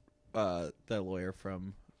the lawyer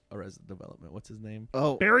from Arrested Development? What's his name?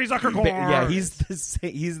 Oh, Barry Zuckercorn. Yeah,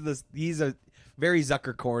 he's a very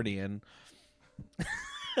Zuckercornian.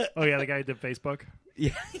 Oh yeah, the guy who did Facebook.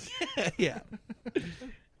 Yeah, yeah.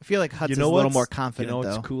 I feel like Hudson's a little what's- more confident, You know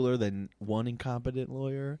what's though. cooler than one incompetent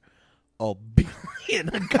lawyer? A billion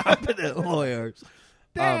incompetent lawyers.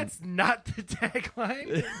 That's not the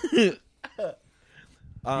tagline.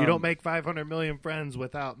 You don't make 500 million friends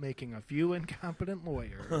without making a few incompetent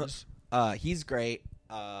lawyers. He's great.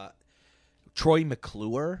 Troy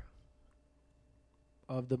McClure.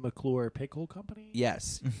 Of the McClure Pickle Company?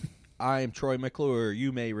 Yes. I'm Troy McClure.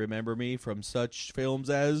 You may remember me from such films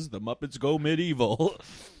as The Muppets Go Medieval.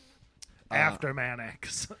 After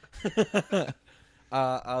Mannix.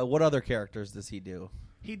 What other characters does he do?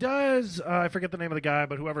 He does, I forget the name of the guy,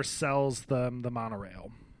 but whoever sells the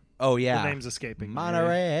monorail. Oh, yeah. The name's escaping me.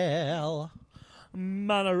 Monorail.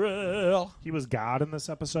 He was God in this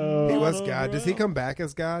episode. He was God. Does he come back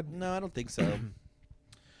as God? No, I don't think so.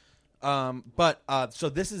 So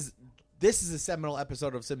this is a seminal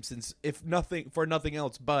episode of Simpsons, if nothing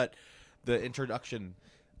else but the introduction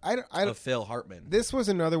I of don't. Phil Hartman. This was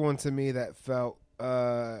another one to me that felt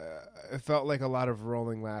it felt like a lot of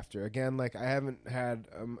rolling laughter. Again, like I haven't had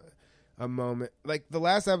a moment like the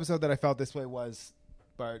last episode that I felt this way was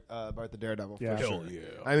Bart the Daredevil. Yeah. For sure. Yeah.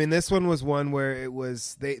 I mean, this one was one where it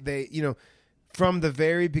was they from the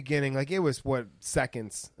very beginning, like it was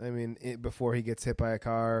seconds. I mean, before he gets hit by a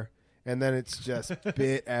car. And then it's just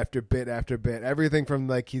bit after bit after bit. Everything from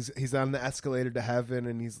like he's on the escalator to heaven,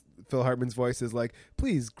 and Phil Hartman's voice is like,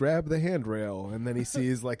 "Please grab the handrail." And then he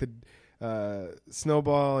sees like the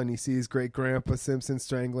snowball, and he sees Great Grandpa Simpson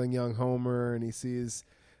strangling young Homer, and he sees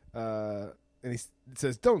and he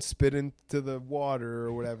says, "Don't spit into the water"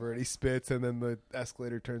 or whatever. And he spits, and then the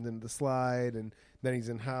escalator turns into the slide, and then he's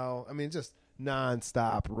in hell. I mean, just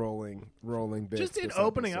non-stop rolling bits. Just in this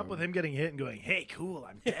opening up episode. with him getting hit and going, "Hey, cool,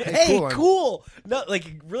 I'm dead." Hey, cool, cool! No, like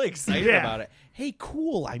really excited Yeah. about it. Hey,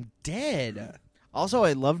 cool! I'm dead. Also,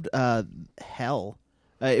 I loved Hell.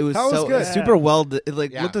 It was Hell was so good. super well. It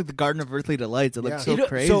like Yeah. looked like the Garden of Earthly Delights. It looked Yeah. so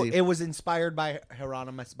crazy. So it was inspired by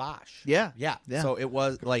Hieronymus Bosch. Yeah. yeah. Yeah. So it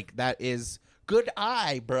was like that is good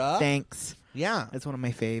eye, bruh. Thanks. Yeah. That's one of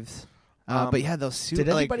my faves. Um, But yeah, those super,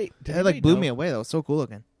 did like, anybody- did that like anybody blew know- me away. That was so cool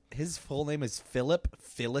looking. His full name is Philip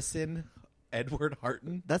Phillison Edward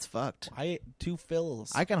Harton. That's fucked. I two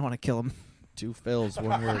Phils. I kind of want to kill him. two Phils.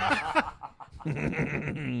 One word.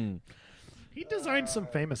 He designed some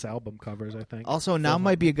famous album covers, I think. Also, now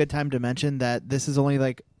might be a good time to mention that this is only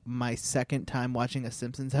like my second time watching a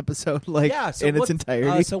Simpsons episode, like yeah. So in what, its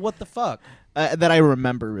entirety. so what the fuck? That I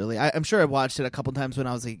remember really. I'm sure I watched it a couple times when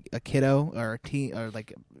I was a kiddo or a teen or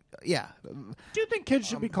like, yeah. Do you think kids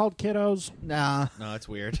should be called kiddos? Nah, No, it's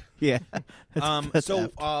weird. yeah. That's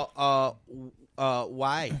So apt.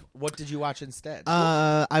 why? What did you watch instead?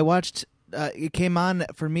 I watched. It came on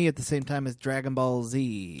for me at the same time as Dragon Ball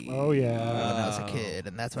Z. Oh, yeah. when I was a kid,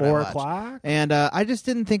 and that's what I 4 watched. o'clock? And I just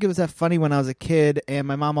didn't think it was that funny when I was a kid, and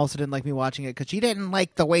my mom also didn't like me watching it because she didn't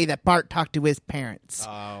like the way that Bart talked to his parents.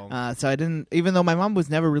 Oh. So I didn't, even though my mom was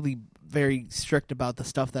never really very strict about the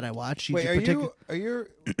stuff that I watched. She Wait, just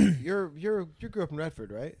you grew up in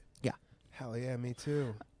Redford, right? Yeah. Hell yeah, me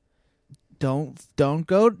too. don't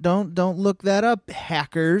look that up,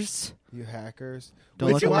 hackers. You hackers. Don't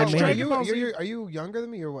Wait, look so at my are man. you, are you younger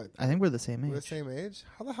than me or what? I think we're the same We're the age. same age?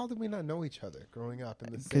 How the hell did we not know each other growing up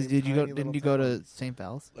in the same Because didn't you little go town? to St.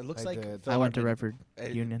 Val's? It looks I like did. Phil I went to Hartman,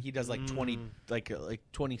 Redford Union. He does like 20, like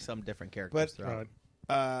 20 some different characters. But-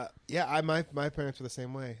 throughout. Yeah, my parents were the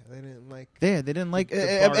same way. They didn't like. They didn't like.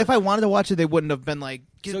 The Bart. If I wanted to watch it, they wouldn't have been like,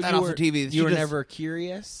 get So that you off were, the TV. You were never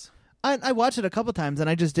curious. I watched it a couple times and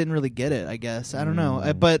I just didn't really get it. I guess I don't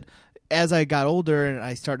know. But as I got older and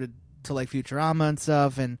I started to like Futurama and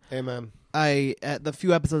stuff, and Amen. at the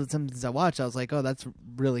few episodes of Simpsons I watched, I was like, oh, that's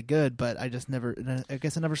really good. But I just never. I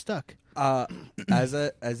guess I never stuck. As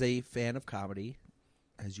a fan of comedy,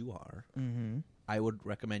 as you are, Mm-hmm. I would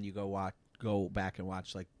recommend you go back and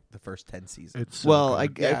watch like the first 10 seasons. It's so Well,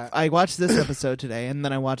 good. Yeah. I watched this episode today, and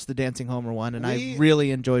then I watched the Dancing Homer one, and We- I really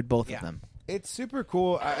enjoyed both Yeah. of them. It's super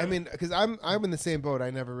cool. I mean, because I'm in the same boat. I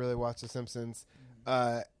never really watched The Simpsons,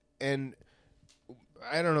 and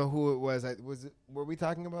I don't know who it was. Were we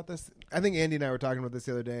talking about this? I think Andy and I were talking about this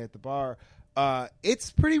the other day at the bar.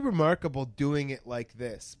 It's pretty remarkable doing it like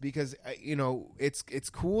this because it's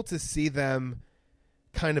cool to see them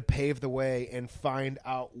kind of pave the way and find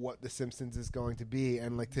out what The Simpsons is going to be,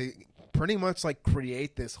 and like to pretty much like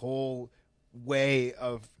create this whole way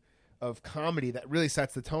of of comedy that really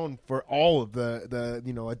sets the tone for all of the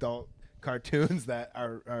adult cartoons that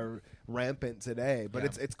are rampant today. But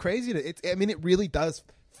it's crazy I mean, it really does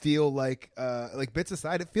feel like bits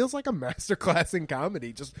aside, it feels like a masterclass in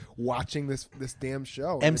comedy just watching this damn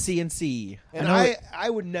show. MC&C. And I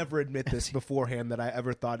would never admit this beforehand that I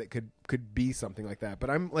ever thought it could be something like that, but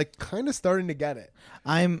I'm like kind of starting to get it.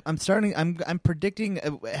 I'm predicting,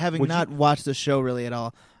 having not watched the show really at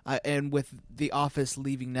all, and with The Office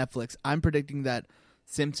leaving Netflix, I'm predicting that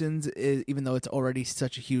Simpsons is, even though it's already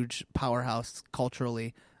such a huge powerhouse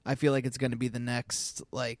culturally, I feel like it's going to be the next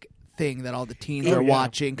thing that all the teens are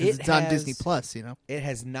watching because it's on Disney Plus. It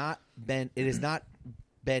has not been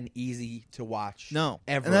easy to watch. No,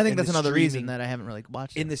 ever. And I think that's another reason that I haven't really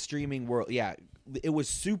watched in the streaming world. Yeah, it was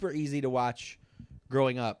super easy to watch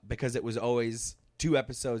growing up because it was always 2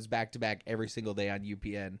 episodes back to back every single day on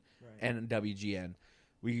UPN and WGN.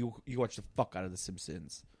 You watch the fuck out of The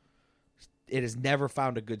Simpsons. It has never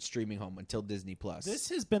found a good streaming home until Disney Plus. This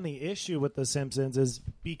has been the issue with The Simpsons is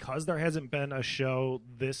because there hasn't been a show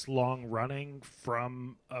this long running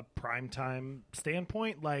from a primetime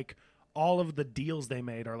standpoint, like all of the deals they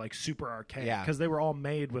made are like super archaic because they were all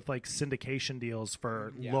made with like syndication deals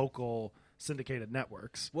for local syndicated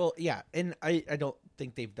networks. Well, yeah, and I don't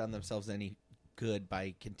think they've done themselves any good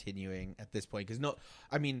by continuing at this point because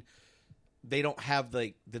they don't have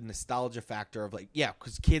the nostalgia factor of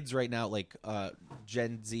because kids right now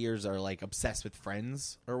Gen Zers are like obsessed with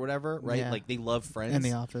Friends or whatever, right? Yeah. Like they love Friends and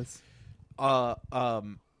The Office. Because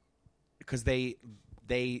they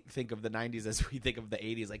think of the 90s as we think of the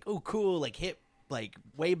 80s, like, oh, cool, like hip, like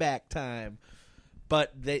way back time.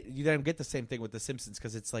 But you don't get the same thing with The Simpsons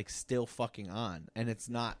because it's like still fucking on, and it's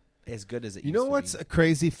not as good as it used to be. You know what's a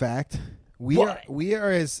crazy fact? We are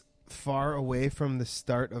as far away from the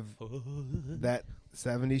start of that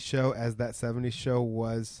 70s show as that 70s show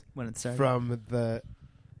was when it started from the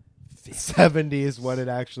 70s when it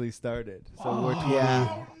actually started. So we're 20,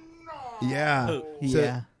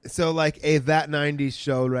 So like that 90s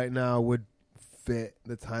show right now would fit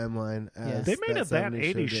the timeline as they made that that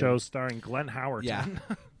 80s show starring Glenn Howerton.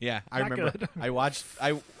 Yeah, I Not remember. good. I watched.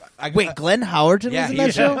 Wait, Glenn Howerton was in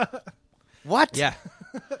that show? What? Yeah.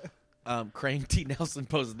 Crane T. Nelson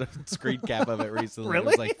posted a screen cap of it recently. Really? It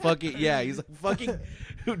was like, fucking, yeah. He's like, fucking,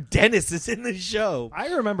 Dennis is in the show. I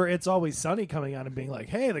remember It's Always Sunny coming on and being like,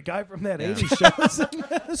 hey, the guy from that 80s show is in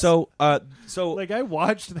this. So like, I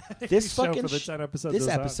watched that 80s this show fucking for the 10 episodes. this it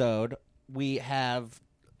was on. episode, we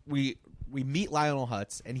meet Lionel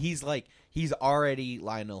Hutz, and he's already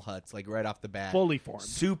Lionel Hutz, like right off the bat. Fully formed.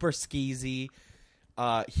 Super skeezy.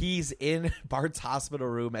 He's in Bart's hospital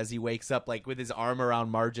room as he wakes up, like with his arm around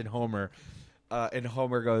Marge and Homer. And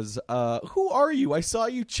Homer goes, who are you? I saw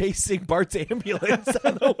you chasing Bart's ambulance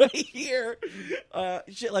on the way here.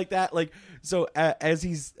 Shit like that. Like, so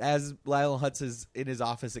as Lionel Hutz is in his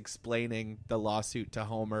office explaining the lawsuit to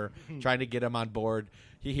Homer, trying to get him on board,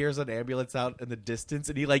 he hears an ambulance out in the distance,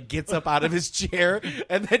 and he like gets up out of his chair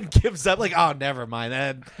and then gives up. Like, oh, never mind.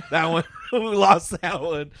 That one, we lost that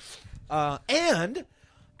one. And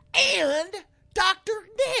Dr.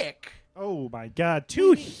 Nick. Oh my God!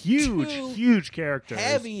 Two huge characters,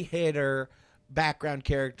 heavy hitter background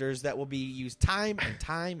characters that will be used time and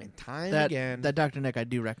time and time again. That Dr. Nick I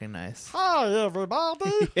do recognize. Hi,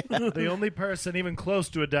 everybody. The only person even close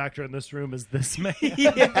to a doctor in this room is this man.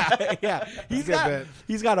 yeah.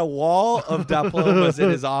 He's got a wall of diplomas in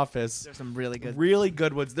his office. There's some really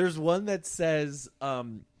good ones. There's one that says.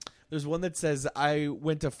 I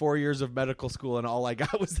went to 4 years of medical school and all I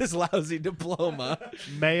got was this lousy diploma.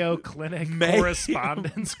 Mayo Clinic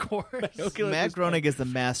correspondence course. Matt Groening is the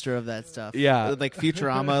master of that stuff. Yeah. Like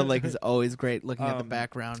Futurama, like is always great looking at the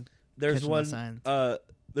background. There's catching one. the signs.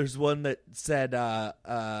 There's one that said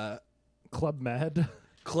Club Med.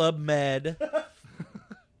 Club Med.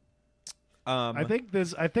 I think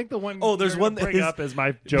the one. Oh, there's you're one gonna that bring is up is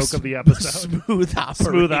my joke of the episode. Smooth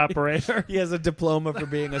operator. Smooth operator. He has a diploma for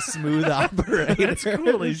being a smooth operator. That's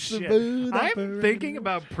cool as shit. Smooth I'm operator. thinking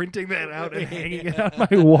about printing that out and hanging it on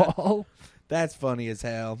my wall. That's funny as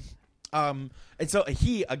hell. And so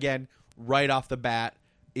he, again, right off the bat,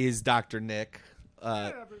 is Dr. Nick.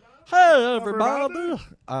 Hey, everybody.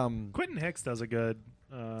 Quentin Hicks does a good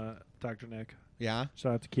Dr. Nick. Yeah.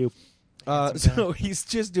 Shout out to Q. So he's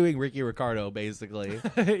just doing Ricky Ricardo, basically,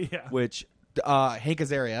 Yeah. which Hank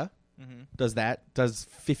Azaria does that, does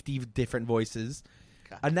 50 different voices.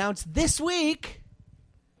 God. Announced this week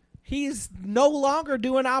he's no longer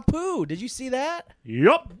doing Apu. Did you see that?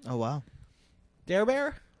 Yup. Oh wow. Dare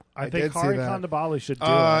Bear? I did think see Hari that. Kondabali should do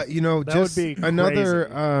it. You know, That just would be another.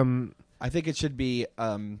 crazy. I think it should be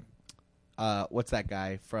what's that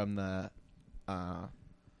guy from the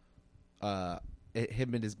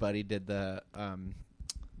him and his buddy did the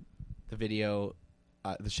video,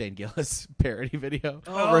 the Shane Gillis parody video.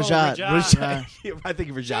 Rajat. I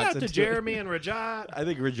think Rajat. Shout out should to do Jeremy and Rajat. it. I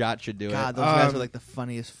think Rajat should do God, it. those guys are like the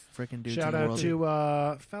funniest freaking dudes Shout in the out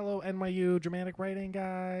world. to fellow NYU dramatic writing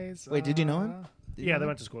guys. Wait, did you know him? Yeah, they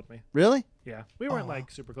went to school with me. Really? Yeah, we weren't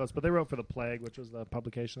like super close, but they wrote for The Plague, which was the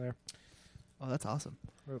publication there. Oh, that's awesome.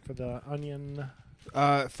 Wrote for The Onion.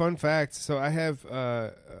 Fun fact. So I have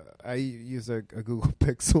I use a Google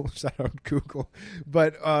Pixel. Shout out Google.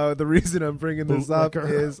 But the reason I'm bringing this up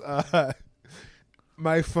Bootlicker. is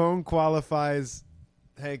my phone qualifies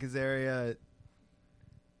Hank Azaria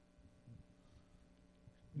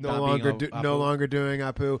Not being no Apu. longer doing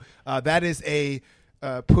Apu. That is a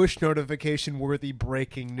push notification worthy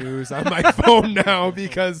breaking news on my phone now,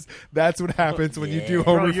 because that's what happens when you do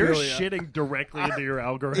Bro, you're homophilia. shitting directly into your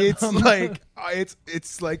algorithm. It's like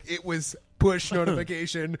it's like it was push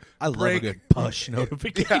notification. I love break, a good push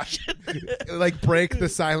notification. like break the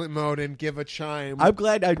silent mode and give a chime. I'm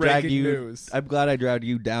glad I dragged Breaking you. news. I'm glad I dragged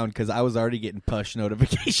you down because I was already getting push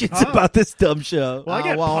notifications Oh. about this dumb show. Well, I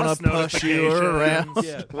get wanna puss push you around.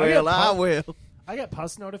 notifications. Yeah. Well, I will. I get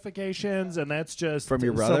pus notifications, and that's just From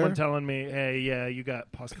your brother? someone telling me, "Hey, yeah, you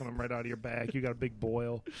got pus coming right out of your back. You got a big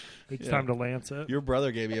boil. It's time to lance it." Your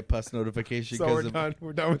brother gave me a push notification so we're because done.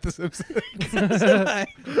 We're done with the Simpsons.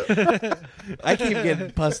 I keep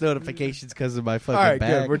getting push notifications because of my fucking All right,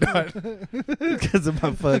 back. good. We're done. Because of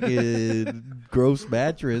my fucking gross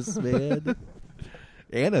mattress, man.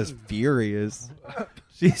 Anna's furious.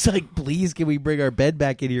 She's like, please, can we bring our bed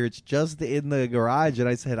back in here? It's just in the garage. And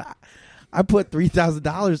I said, I put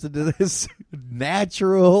 $3,000 into this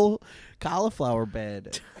natural cauliflower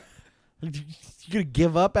bed. You're going to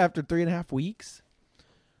give up after 3.5 weeks?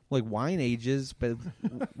 Like wine ages, but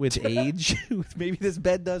with age, maybe this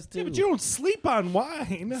bed does too. Yeah, but you don't sleep on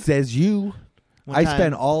wine. Says you. One I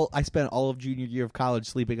time- spent all of junior year of college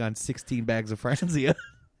sleeping on 16 bags of Franzia.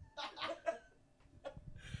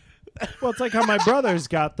 Well, it's like how my brother's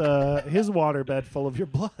got his waterbed full of your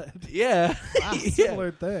blood. Yeah.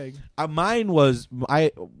 Similar thing. Mine was I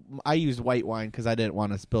used white wine because I didn't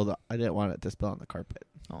want to spill I didn't want it to spill on the carpet.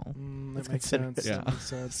 Oh. That makes considerate. sense. Yeah. That makes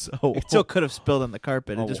sense. So It still could have spilled on the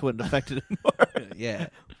carpet. It Oh. just wouldn't affect it anymore. yeah,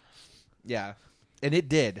 yeah, and it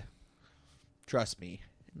did. Trust me,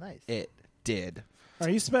 Nice. it did. All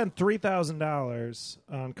right, you spend $3,000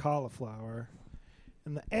 on cauliflower,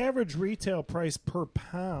 and the average retail price per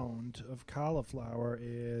pound of cauliflower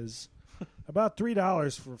is about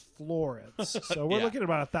 $3 for florets. So we're Yeah. looking at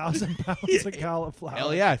about 1,000 pounds of cauliflower.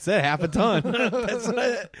 Hell yeah, I said half a ton. That's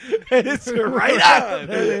what it's right on. That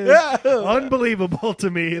is Yeah. unbelievable to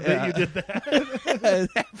me that Yeah. you did that.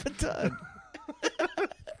 half a ton.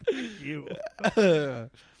 You.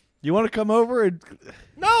 You want to come over and?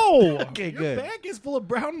 No! Okay, Your good. bag is full of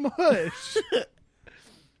brown mush.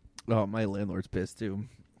 Oh, my landlord's pissed too.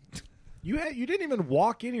 You didn't even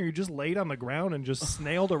walk in here. You just laid on the ground and just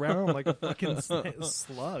snailed around like a fucking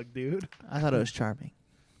slug, dude. I thought it was charming.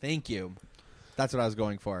 Thank you. That's what I was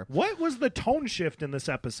going for. What was the tone shift in this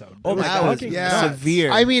episode? Oh my It was God. fucking Yeah, nuts.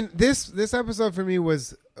 severe. I mean, this episode for me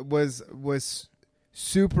was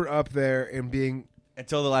super up there in being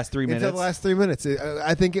Until the last 3 minutes. until the last 3 minutes.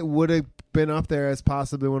 I think it would have been up there as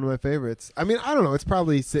possibly one of my favorites. I mean, I don't know. It's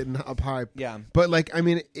probably sitting up high. Yeah. But like, I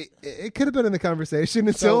mean, it could have been in the conversation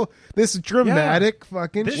until this dramatic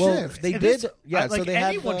fucking This- Well, shift. they And did. this- Yeah, like so they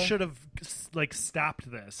had anyone the- should have like stopped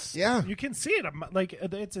this. Yeah. you can see it. Like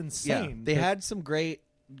it's Yeah, insane. they had some great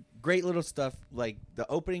little stuff, like the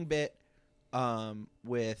opening bit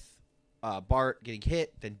with Bart getting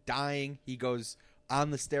hit, then dying. He goes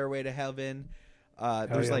on the stairway to heaven.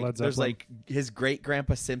 There's yeah, like Led there's Zeppelin. like his great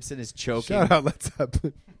grandpa Simpson is choking. Shout out, Led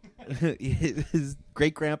Zeppelin. His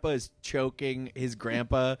great grandpa is choking his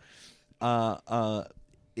grandpa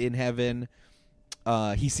in heaven.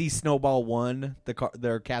 He sees Snowball 1,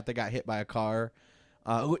 their cat that got hit by a car.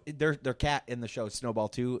 Their cat in the show is Snowball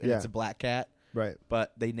 2, and Yeah. it's a black cat, Right.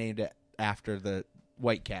 but they named it after the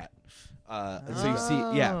white cat. So you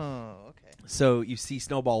see, yeah. Oh, okay. So you see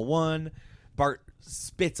Snowball 1. Bart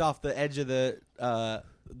spits off the edge of the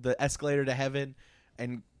escalator to heaven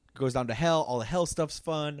and goes down to hell. All the hell stuff's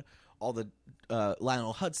fun. All the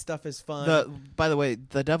Lionel Hutz stuff is fun. By the way,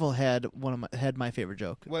 the devil had my favorite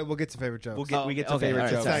joke. Wait, we'll get to favorite jokes. we get to okay, favorite all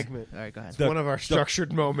right, jokes. sorry. Segment. All right, go ahead. One of our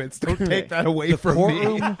structured moments. Don't take that away The from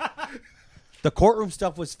courtroom, me. the courtroom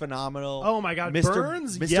stuff was phenomenal. Oh my God, Mr.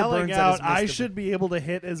 Burns Mr. yelling Burns out! at his I Mr. should be able to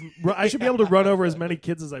hit I should be able to run over as many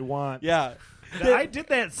kids as I want. Yeah. I did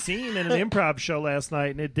that scene in an improv show last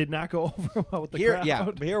night, and it did not go over well with the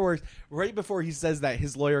crowd. Here where right before he says that,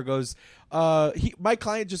 his lawyer goes, my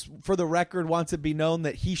client just, for the record, wants it to be known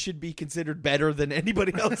that he should be considered better than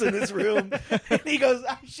anybody else in this room. And he goes,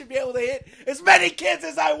 I should be able to hit as many kids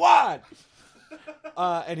as I want.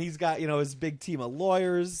 And he's got his big team of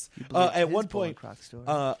lawyers. At one point,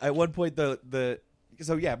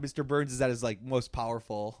 Mr. Burns is at his most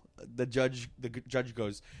powerful. The judge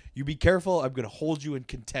goes, "You be careful. I'm going to hold you in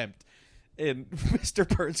contempt." And Mr.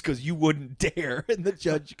 Burns goes, "You wouldn't dare." And the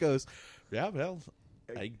judge goes, "Yeah, well,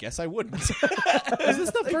 I guess I wouldn't." Is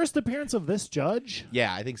this the first appearance of this judge?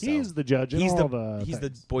 Yeah, I think so. He's the judge. He's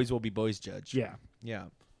the Boys Will Be Boys judge. Yeah.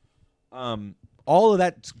 All of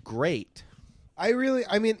that's great.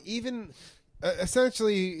 Even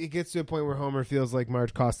essentially, it gets to a point where Homer feels like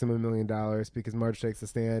Marge cost him $1 million because Marge takes a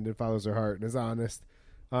stand and follows her heart and is honest.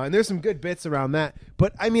 And there's some good bits around that.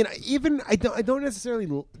 But I don't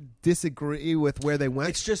necessarily disagree with where they went.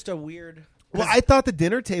 It's just a weird. Well, I thought the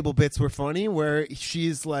dinner table bits were funny, where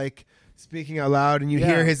she's speaking out loud and you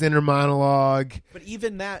hear his inner monologue. But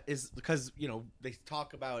even that is because they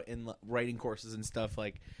talk about in writing courses and stuff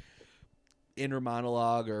inner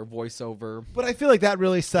monologue or voiceover. But I feel like that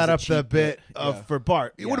really set up the bit for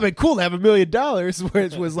Bart. It would have been cool to have $1 million,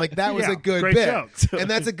 which was that was a good great bit. Joke. And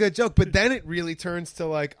that's a good joke. But then it really turns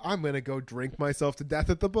to I'm going to go drink myself to death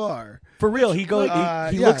at the bar. For real. He goes,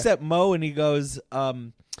 he looks at Mo and he goes,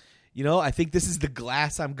 I think this is the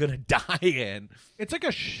glass I'm going to die in. It's like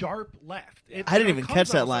a sharp left. I didn't even catch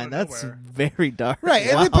that line. That's very dark.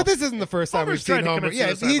 Right. Wow. But this isn't the first time we've seen Homer.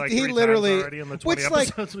 Yeah, he literally.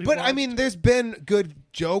 There's been good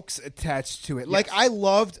jokes attached to it. Yes. I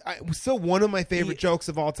loved. Still, one of my favorite jokes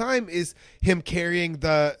of all time is him carrying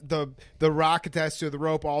the rock attached to the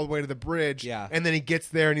rope all the way to the bridge. Yeah. And then he gets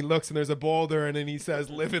there and he looks and there's a boulder and then he says,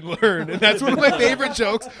 "Live and learn." And that's one of my favorite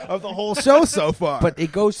jokes of the whole show so far. But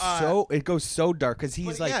it goes so dark because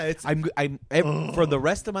he's I'm for the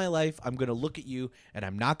rest of my life, I'm going to look at you and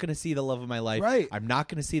I'm not going to see the love of my life. Right. I'm not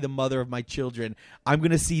going to see the mother of my children. I'm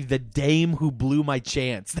going to see the dame who blew my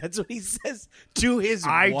chance. That's what he says to his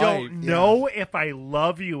wife. I don't know if I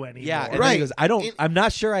love you anymore. Yeah, and then he goes, I'm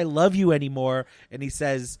not sure I love you anymore. And he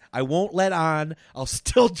says, I won't let on. I'll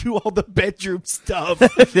still do all the bedroom stuff.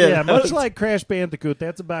 Yeah, much like Crash Bandicoot,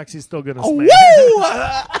 that's a box he's still going to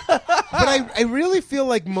smash. But I really feel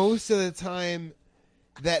like most of the time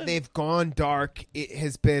that they've gone dark, it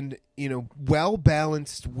has been, well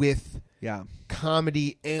balanced with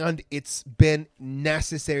comedy, and it's been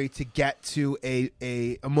necessary to get to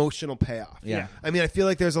a emotional payoff. Yeah. I feel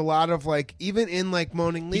like there's a lot of even in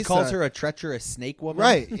Moaning Lisa. He calls her a treacherous snake woman.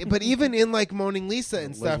 Right. But even in Moaning Lisa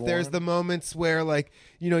and stuff, Liz there's Warren. the moments where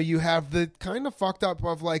you have the kind of fucked up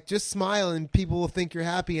of just smile and people will think you're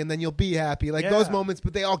happy and then you'll be happy. Those moments,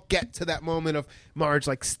 but they all get to that moment of Marge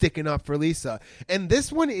sticking up for Lisa. And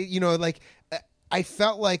this one, I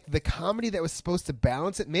felt like the comedy that was supposed to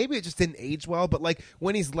balance it, maybe it just didn't age well, but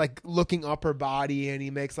when he's looking up her body and he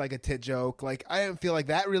makes a tit joke, I didn't feel like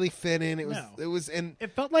that really fit in.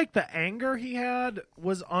 It felt like the anger he had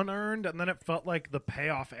was unearned, and then it felt like the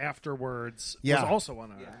payoff afterwards was also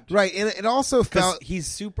unearned. Right. And it also felt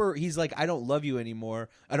he's like, I don't love you anymore.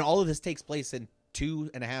 And all of this takes place in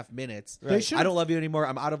 2.5 minutes. Right. I don't love you anymore.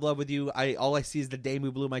 I'm out of love with you. All I see is the dame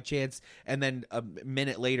who blew my chance. And then a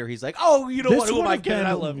minute later, he's like, "Oh, you know what? Who am I kidding?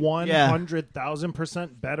 I love you."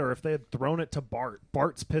 100,000% better if they had thrown it to Bart.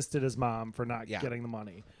 Bart's pissed at his mom for not getting the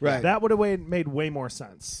money. Right. That would have made way more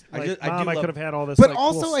sense. I could have had all this. But cool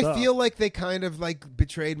also, stuff. I feel like they kind of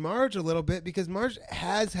betrayed Marge a little bit because Marge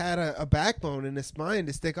has had a backbone in a spine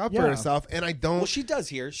to stick up for herself, and I don't. Well, she does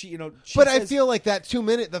here. I feel like that 2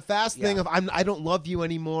 minute, the fast thing of I don't love you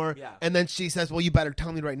anymore, and then she says, "Well, you better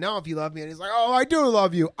tell me right now if you love me," and he's like, "Oh, I do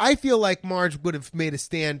love you." I feel like Marge would have made a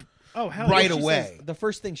stand. Right away. The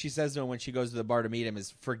first thing she says to him when she goes to the bar to meet him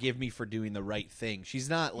is, "Forgive me for doing the right thing." She's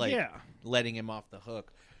not letting him off the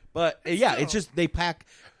hook. But it's just they pack.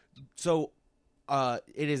 So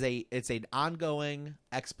it's an ongoing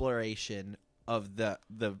exploration of the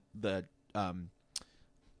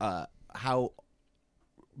how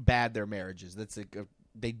bad their marriage is. That's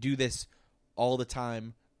they do this all the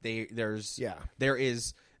time. There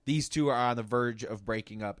is these two are on the verge of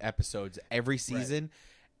breaking up episodes every season.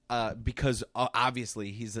 Right. Because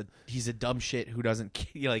obviously he's a dumb shit who doesn't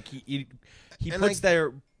he puts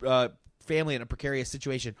their family in a precarious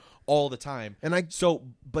situation all the time.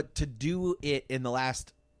 But to do it in the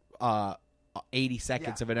last 80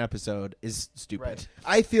 seconds of an episode is stupid. Right.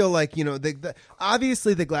 I feel like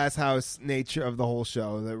obviously the glass house nature of the whole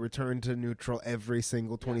show, the return to neutral every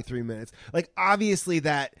single 23 minutes. Obviously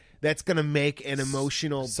that that's going to make an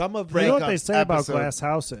emotional Some of You breakup know what they say about episode. glass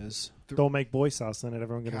houses? Don't make boy sauce, then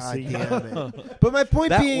everyone going to God see. damn it. But my point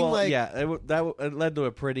that, being, well, like, yeah, it led to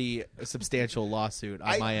a pretty substantial lawsuit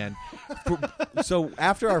on my end. So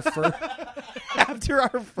after our first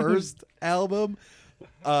album,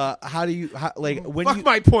 how do you when fuck you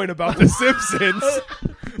my point about The Simpsons.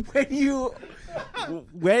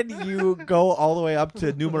 when you go all the way up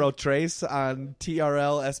to numero tres on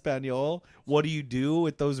TRL Espanol, what do you do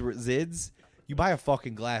with those zids? You buy a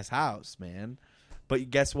fucking glass house, man. But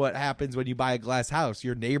guess what happens when you buy a glass house?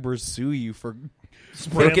 Your neighbors sue you for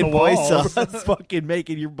Spraying making the boy walls. sauce, fucking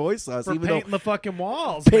making your boy sauce, For even though painting the fucking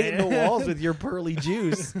walls, painting man. the walls with your pearly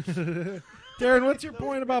juice. Darren, what's your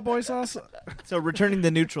point about boy sauce? So returning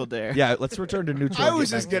the neutral there. Yeah, let's return to neutral. I and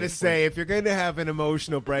was get just back going to the say, if you're going to have an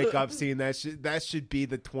emotional breakup scene, that should be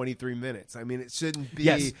the 23 minutes. I mean, it shouldn't be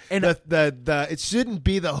Yes, and the it shouldn't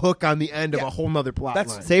be the hook on the end of Yeah. a whole nother plot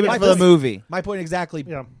That's- line. Save it My for the point- movie. My point exactly.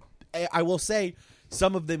 Yeah. I will say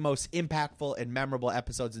some of the most impactful and memorable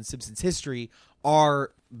episodes in Simpsons history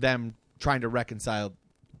are them trying to reconcile.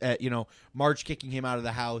 Marge kicking him out of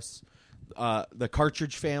the house, the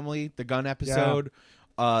Cartridge family, the gun episode.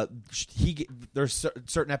 There's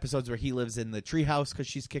certain episodes where he lives in the treehouse because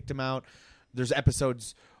she's kicked him out. There's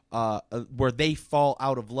episodes where they fall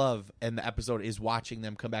out of love, and the episode is watching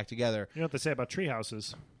them come back together. You know what they say about tree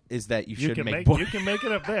houses? Is that you You should can make make boy- you can make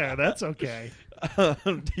it up there. That's okay.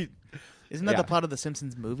 Isn't that Yeah. the plot of the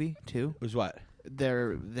Simpsons movie too? was what?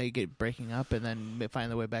 They get breaking up and then find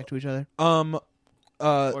their way back to each other, Or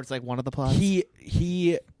or it's like one of the plots.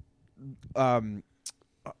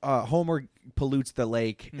 Homer pollutes the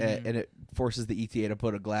lake Mhm. and it forces the ETA to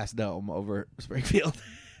put a glass dome over Springfield.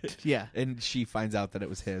 Yeah, And she finds out that it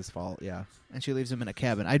was his fault. Yeah. and she leaves him in a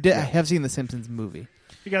cabin. I have seen the Simpsons movie.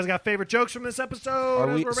 You guys got favorite jokes from this episode? Are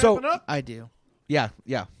as we- we're so- wrapping up. I do. Yeah.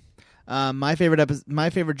 My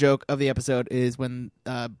favorite joke of the episode is when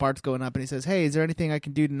Bart's going up and he says, "Hey, is there anything I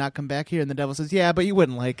can do to not come back here?" And the devil says, "Yeah, but you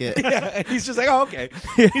wouldn't like it." And he's just like, oh, okay.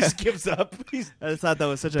 He skips up. I just thought that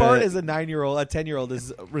was such Bart a is a 9-year-old, a 10-year-old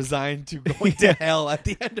is resigned to going to hell at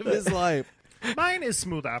the end of his life. Mine is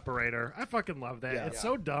Smooth Operator. I fucking love that. Yeah. It's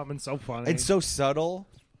so dumb and so funny. And so subtle,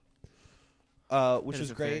 which That was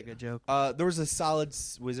is a very great. good joke. There was a solid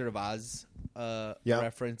Wizard of Oz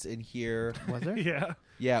reference in here. Was there? yeah.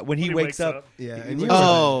 Yeah, when he wakes up. Yeah, he and was you like,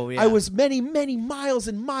 Oh, yeah. I was many, many miles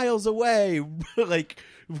and miles away, like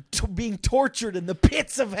being tortured in the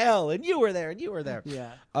pits of hell, and you were there, and you were there.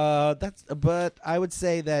 Yeah. But I would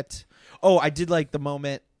say that. Oh, I did like the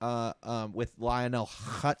moment with Lionel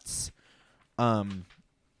Hutz,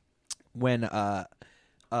 when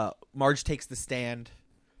Marge takes the stand.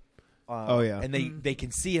 And they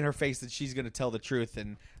can see in her face that she's going to tell the truth.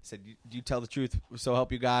 And I said, "Do you tell the truth? So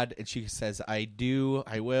help you God." And she says, "I do.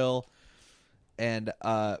 I will." And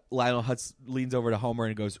Lionel Hutz leans over to Homer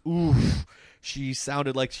and goes, "Ooh, she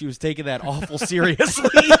sounded like she was taking that awful seriously."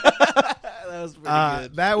 That was pretty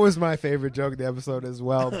good. that was my favorite joke of the episode as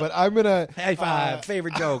well. But I'm gonna High five.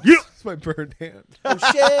 Favorite joke. It's my burned hand. Oh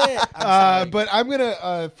shit! I'm sorry. But I'm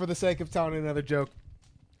gonna, for the sake of telling another joke,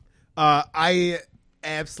 I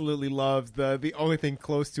absolutely love the only thing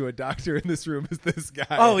close to a doctor in this room is this guy.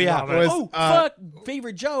 Oh yeah. Love it. Fuck.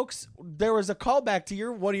 Favorite jokes. There was a callback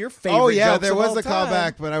to one of your favorite. Oh yeah, jokes there of was all a time.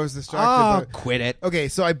 callback, but I was distracted. Oh, but- quit it. Okay,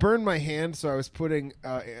 so I burned my hand, so I was putting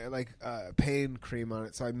pain cream on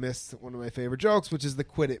it, so I missed one of my favorite jokes, which is the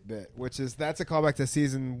quit it bit, that's a callback to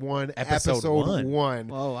season 1, Episode one.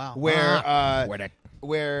 Oh wow. where Quit it.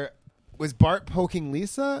 where was Bart poking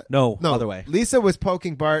Lisa? No, other way. Lisa was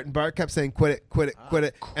poking Bart, and Bart kept saying, "Quit it, quit it, quit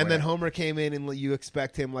it." And then Homer came in, and you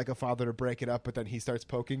expect him like a father to break it up, but then he starts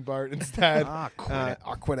poking Bart instead. Quit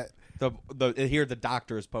it. Quit it. Here the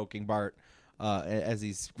doctor is poking Bart as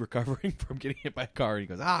he's recovering from getting hit by a car, and he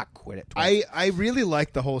goes, quit it. twice." I really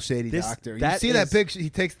like the whole shady doctor. You see that picture?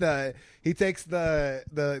 He takes the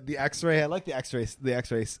X-ray. I like the X-ray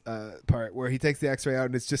part where he takes the X-ray out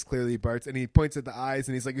and it's just clearly Bart's, and he points at the eyes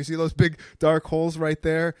and he's like, "You see those big dark holes right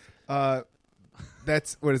there?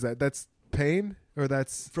 That's what is that? That's pain, or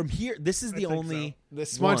that's From here, this is the think only the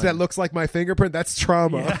smudge one. that looks like my fingerprint. That's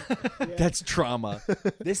trauma." That's trauma.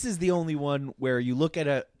 This is the only one where you look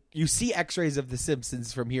at you see X-rays of The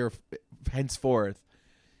Simpsons from here henceforth.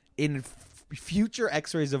 In future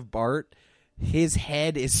X-rays of Bart, his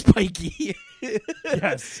head is spiky.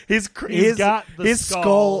 Yes. his got the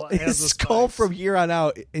skull as his a skull spice. from here on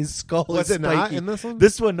out. His skull Was is it spiky. not in this one?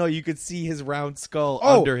 This one, no. You could see his round skull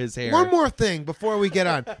under his hair. One more thing before we get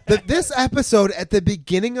on. This episode, at the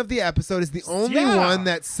beginning of the episode, is the only Yeah. one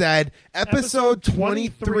that said episode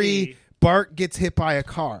 23, Bart gets hit by a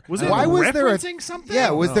car. Was it Why was there referencing something?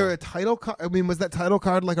 Yeah, was No. there a title card? I mean, was that title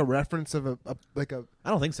card like a reference of a I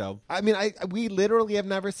don't think so. I mean, we literally have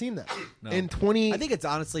never seen that. No. In 20 I think it's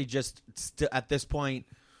honestly just at this point.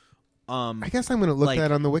 I guess I'm going to look like-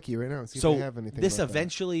 that on the wiki right now and see So if they have anything. this like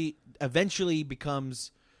that. eventually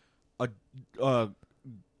becomes a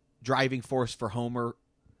driving force for Homer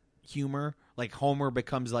humor. Like Homer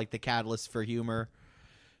becomes like the catalyst for humor.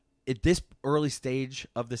 At this early stage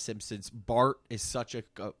of The Simpsons, Bart is such a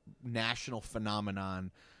national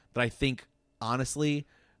phenomenon that I think honestly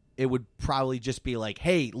it would probably just be like,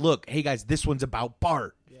 hey guys, this one's about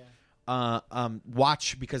Bart.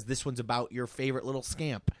 Watch because this one's about your favorite little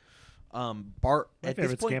scamp. Bart. My at favorite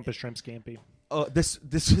this point, scamp is Shrimp Scampy.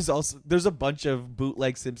 this is also there's a bunch of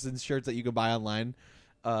bootleg Simpsons shirts that you can buy online,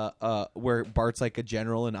 where Bart's like a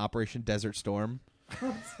general in Operation Desert Storm.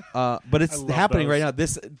 But it's I love happening those. right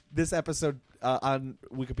now. This episode on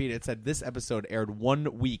Wikipedia, it said this episode aired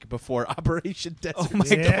 1 week before Operation Desert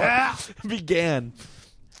Storm Yeah. began.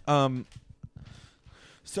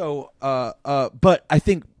 But I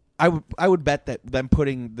think I would bet that them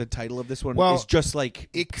putting the title of this one Well, is just like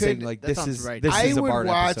it saying could- like that this sounds is right. this I is a would Bart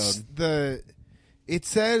watch episode. It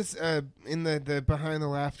says in the behind the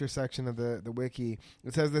laughter section of the wiki,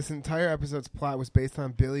 it says this entire episode's plot was based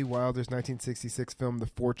on Billy Wilder's 1966 film The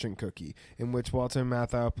Fortune Cookie, in which Walter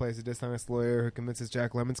Matthau plays a dishonest lawyer who convinces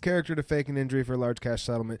Jack Lemmon's character to fake an injury for a large cash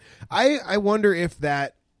settlement. I wonder if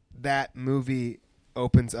that movie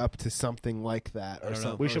opens up to something like that or don't know.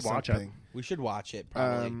 something. We should watch it. something. We should watch it.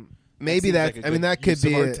 Probably. Maybe seems that. like a I mean, good that could use of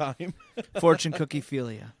be our a time. Fortune cookie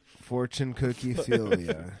philia. fortune cookie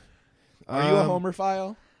philia. Are you a Homer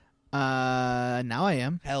file? Now I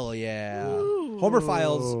am. Hell yeah! Homer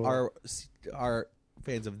files are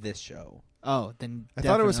fans of this show. Oh, then I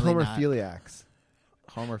thought it was definitely not. homophiliacs.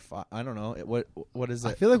 I don't know what is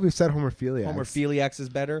I it. feel like we've said homophiliacs. Homophiliacs is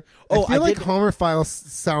better. I feel like did- homophile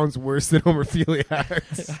sounds worse than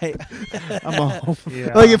homophiliacs. I'm a home.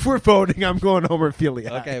 Yeah. Like if we're voting, I'm going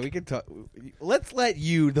homophiliac. Okay, we can talk. Let's let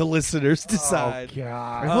you, the listeners, decide. Oh,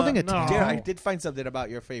 God. We're holding a no. tally. Darren, I did find something about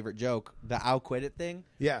your favorite joke. The "I'll quit it" thing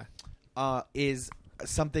Yeah. is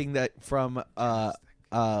something that from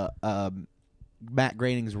Matt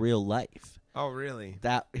Groening's real life. Oh, really?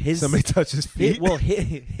 That his Somebody touches feet.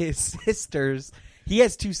 his sisters. He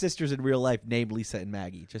has 2 sisters in real life named Lisa and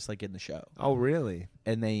Maggie, just like in the show. Oh, really?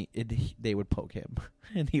 And they would poke him,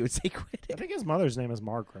 and he would say "quit I it." think his mother's name is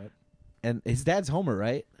Margaret. And his dad's Homer,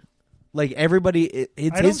 right? Like everybody,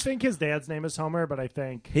 it's I don't his. think his dad's name is Homer, but I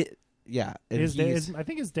think Yeah, and I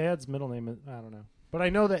think his dad's middle name is, I don't know. But I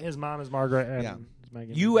know that his mom is Margaret and Yeah. his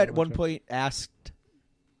Megan. You at one point asked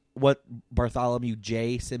what Bartholomew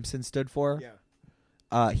J. Simpson stood for.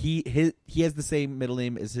 Yeah. He has the same middle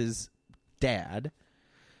name as his dad,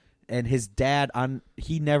 and his dad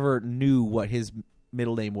he never knew what his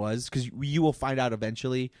middle name was, because you will find out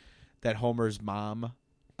eventually that Homer's mom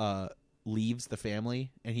leaves the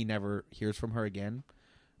family and he never hears from her again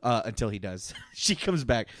until he does. She comes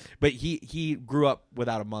back, but he grew up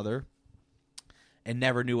without a mother and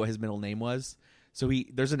never knew what his middle name was. So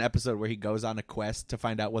there's an episode where he goes on a quest to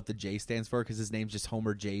find out what the J stands for, because his name's just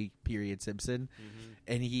Homer J. Simpson,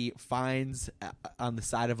 and he finds on the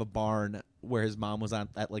side of a barn where his mom was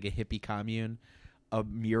at like a hippie commune a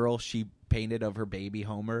mural she painted of her baby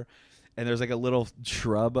Homer, and there's like a little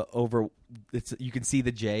shrub over. You can see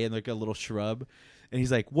the J and like a little shrub. And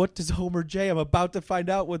he's like, "What does Homer J? I'm about to find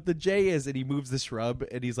out what the J is." And he moves the shrub,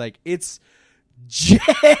 and he's like, "It's J."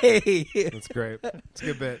 That's great. It's a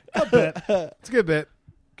good bit. It's a good bit.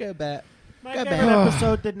 Good bet. My Got favorite back.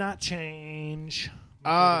 episode did not change. My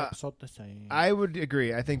favorite episode the same. I would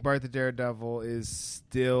agree. I think Bart the Daredevil is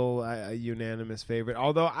still a unanimous favorite.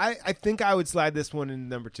 Although I think I would slide this one in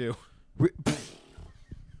number 2.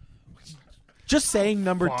 Just saying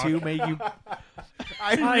number 2 made you.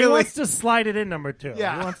 I He really. wants to slide it in number 2.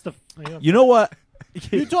 Yeah. He wants to. You know what?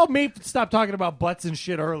 You told me to stop talking about butts and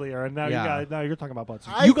shit earlier, and now Yeah. now you're talking about butts.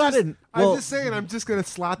 And I You got just- it. Well, I'm just saying. I'm just gonna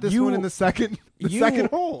slot this you- one in the second you-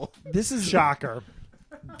 hole. This is Shocker.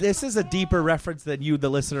 This is a deeper reference than you, the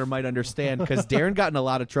listener, might understand, because Darren got in a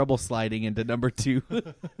lot of trouble sliding into number 2.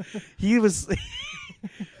 He was.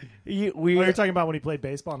 You're talking about when he played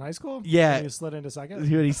baseball in high school? Yeah. When he slid into second?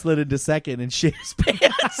 When he slid into second and shit his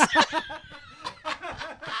pants.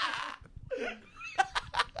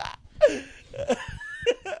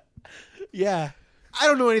 Yeah. I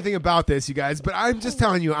don't know anything about this, you guys, but I'm just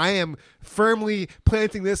telling you, I am firmly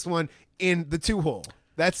planting this one in the 2 hole.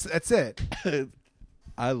 That's it.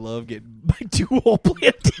 I love getting my 2 hole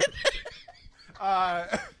planted.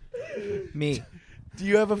 Me. Do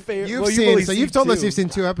you have a favorite? You've told us you've seen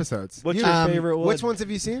 2 episodes. What's You- your favorite one? Which ones have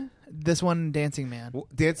you seen? This one, Dancing Man.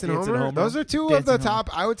 Dancing Dancing Homer? Homer? Those are 2 of Dancing the Homer.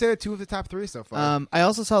 top. I would say 2 of the top 3 so far. I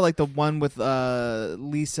also saw like the one with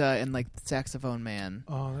Lisa and like Saxophone Man.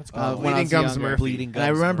 Oh, that's Uh, cool. when I Bleeding was Gums younger. Murphy. Bleeding And I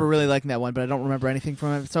Gums remember Murphy. really liking that one, but I don't remember anything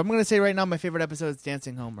from it. So I'm going to say right now my favorite episode is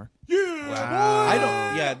Dancing Homer. Wow. I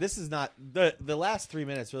don't. Yeah, this is not the last 3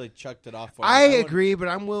 minutes really chucked it off for me. I wouldn't- agree, but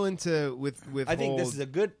I'm willing to with. I think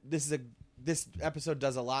this episode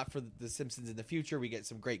does a lot for the Simpsons in the future. We get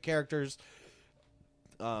some great characters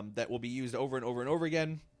that will be used over and over and over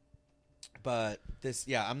again. But this,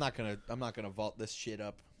 I'm not gonna vault this shit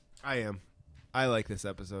up. I am. I like this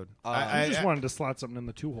episode. I just wanted to slot something in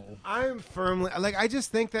the 2-hole. I'm firmly like. I just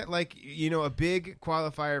think that a big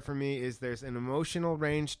qualifier for me is there's an emotional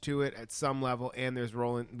range to it at some level, and there's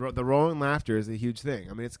the rolling laughter is a huge thing.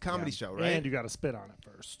 I mean, it's a comedy show, right? And you got to spit on it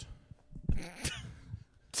first.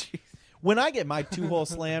 When I get my 2-hole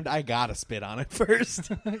slammed, I gotta spit on it first.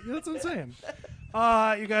 That's what I'm saying.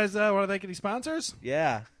 You guys want to thank any sponsors?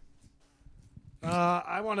 Yeah.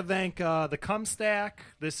 I want to thank the Cum Stack.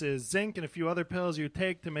 This is zinc and a few other pills you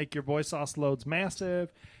take to make your boy sauce loads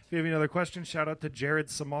massive. If you have any other questions, shout out to Jared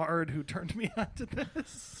Samard who turned me on to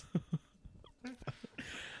this.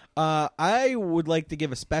 I would like to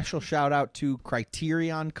give a special shout out to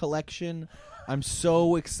Criterion Collection. I'm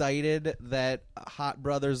so excited that Hot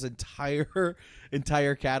Brothers' entire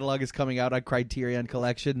catalog is coming out on Criterion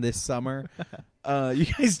Collection this summer. You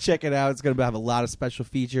guys check it out. It's going to have a lot of special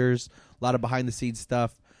features, a lot of behind-the-scenes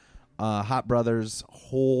stuff. Hot Brothers'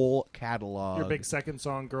 whole catalog. Your big second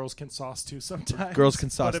song, Girls Can Sauce Too Sometimes. Girls Can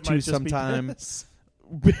Sauce But it Too might just be Sometimes. piss.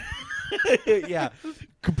 Yeah.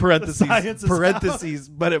 Parentheses, science is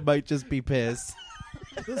but it might just be piss.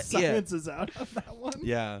 The science is out on that one.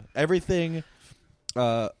 Yeah, everything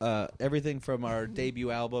from our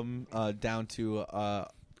debut album down to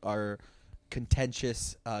our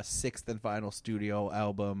contentious 6th and final studio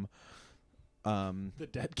album. The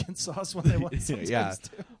Dead Can Sauce when they want sometimes Yeah.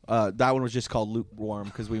 too. That one was just called Lukewarm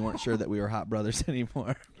because we weren't sure that we were Hot Brothers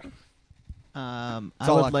anymore. I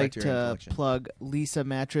all would on like Criterion to Collection. plug Lisa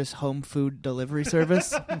Mattress Home Food Delivery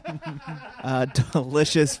Service.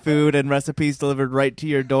 Delicious food and recipes delivered right to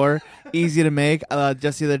your door. Easy to make.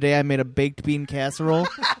 Just the other day, I made a baked bean casserole,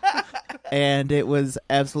 and it was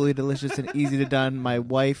absolutely delicious and easy to done. My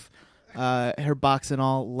wife, her box and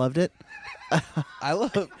all, loved it. I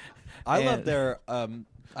love And- their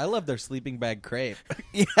sleeping bag crepe.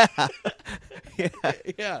 Yeah,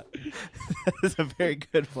 Yeah. that is a very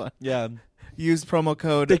good one. Yeah. Use promo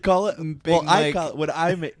code. They call it. Big Well, I Mike. call it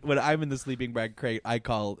when I'm in the sleeping bag crate. I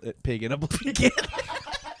call it pig in a blanket.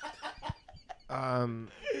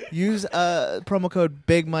 Use promo code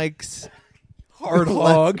Big Mike's Hard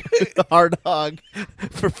hog. Hard Hog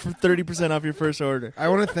for 30% off your first order. I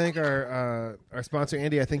want to thank our sponsor,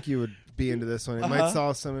 Andy. I think you would be into this one. It might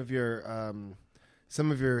solve some of your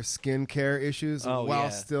skincare issues Oh, while yeah.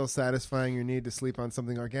 still satisfying your need to sleep on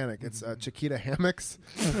something organic. It's Chiquita hammocks.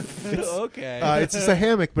 Okay. It's just a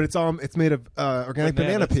hammock, but it's made of organic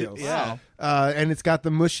banana Bananas, peels. yeah. And it's got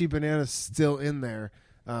the mushy bananas still in there.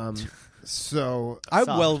 So I'm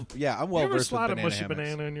Soft. well You ever versed with slot a banana mushy hammocks.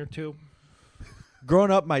 banana in your tube?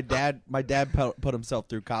 Growing up, my dad put himself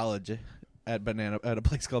through college at a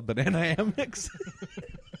place called Banana Hammocks.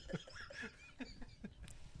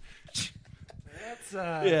 That's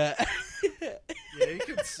Yeah. yeah.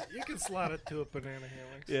 You can slot it to a banana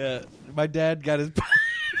hammock. Yeah. My dad got his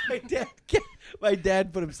my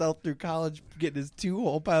dad put himself through college getting his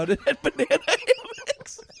 2-hole pounded at Banana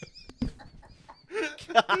Hammocks.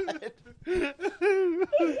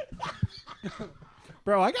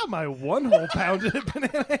 Bro, I got my 1-hole pounded at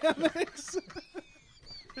banana hammocks.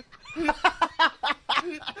 Are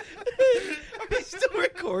we still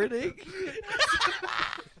recording?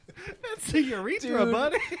 That's the urethra, Dude.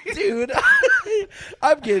 buddy. Dude,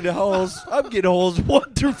 I'm getting holes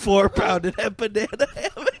 1 through 4 pounded at Banana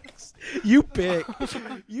Hammocks. You pick,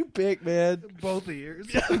 man. Both ears.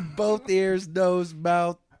 Both ears, nose,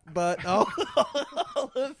 mouth, butt, all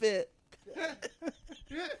of it.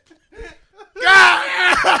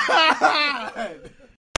 God!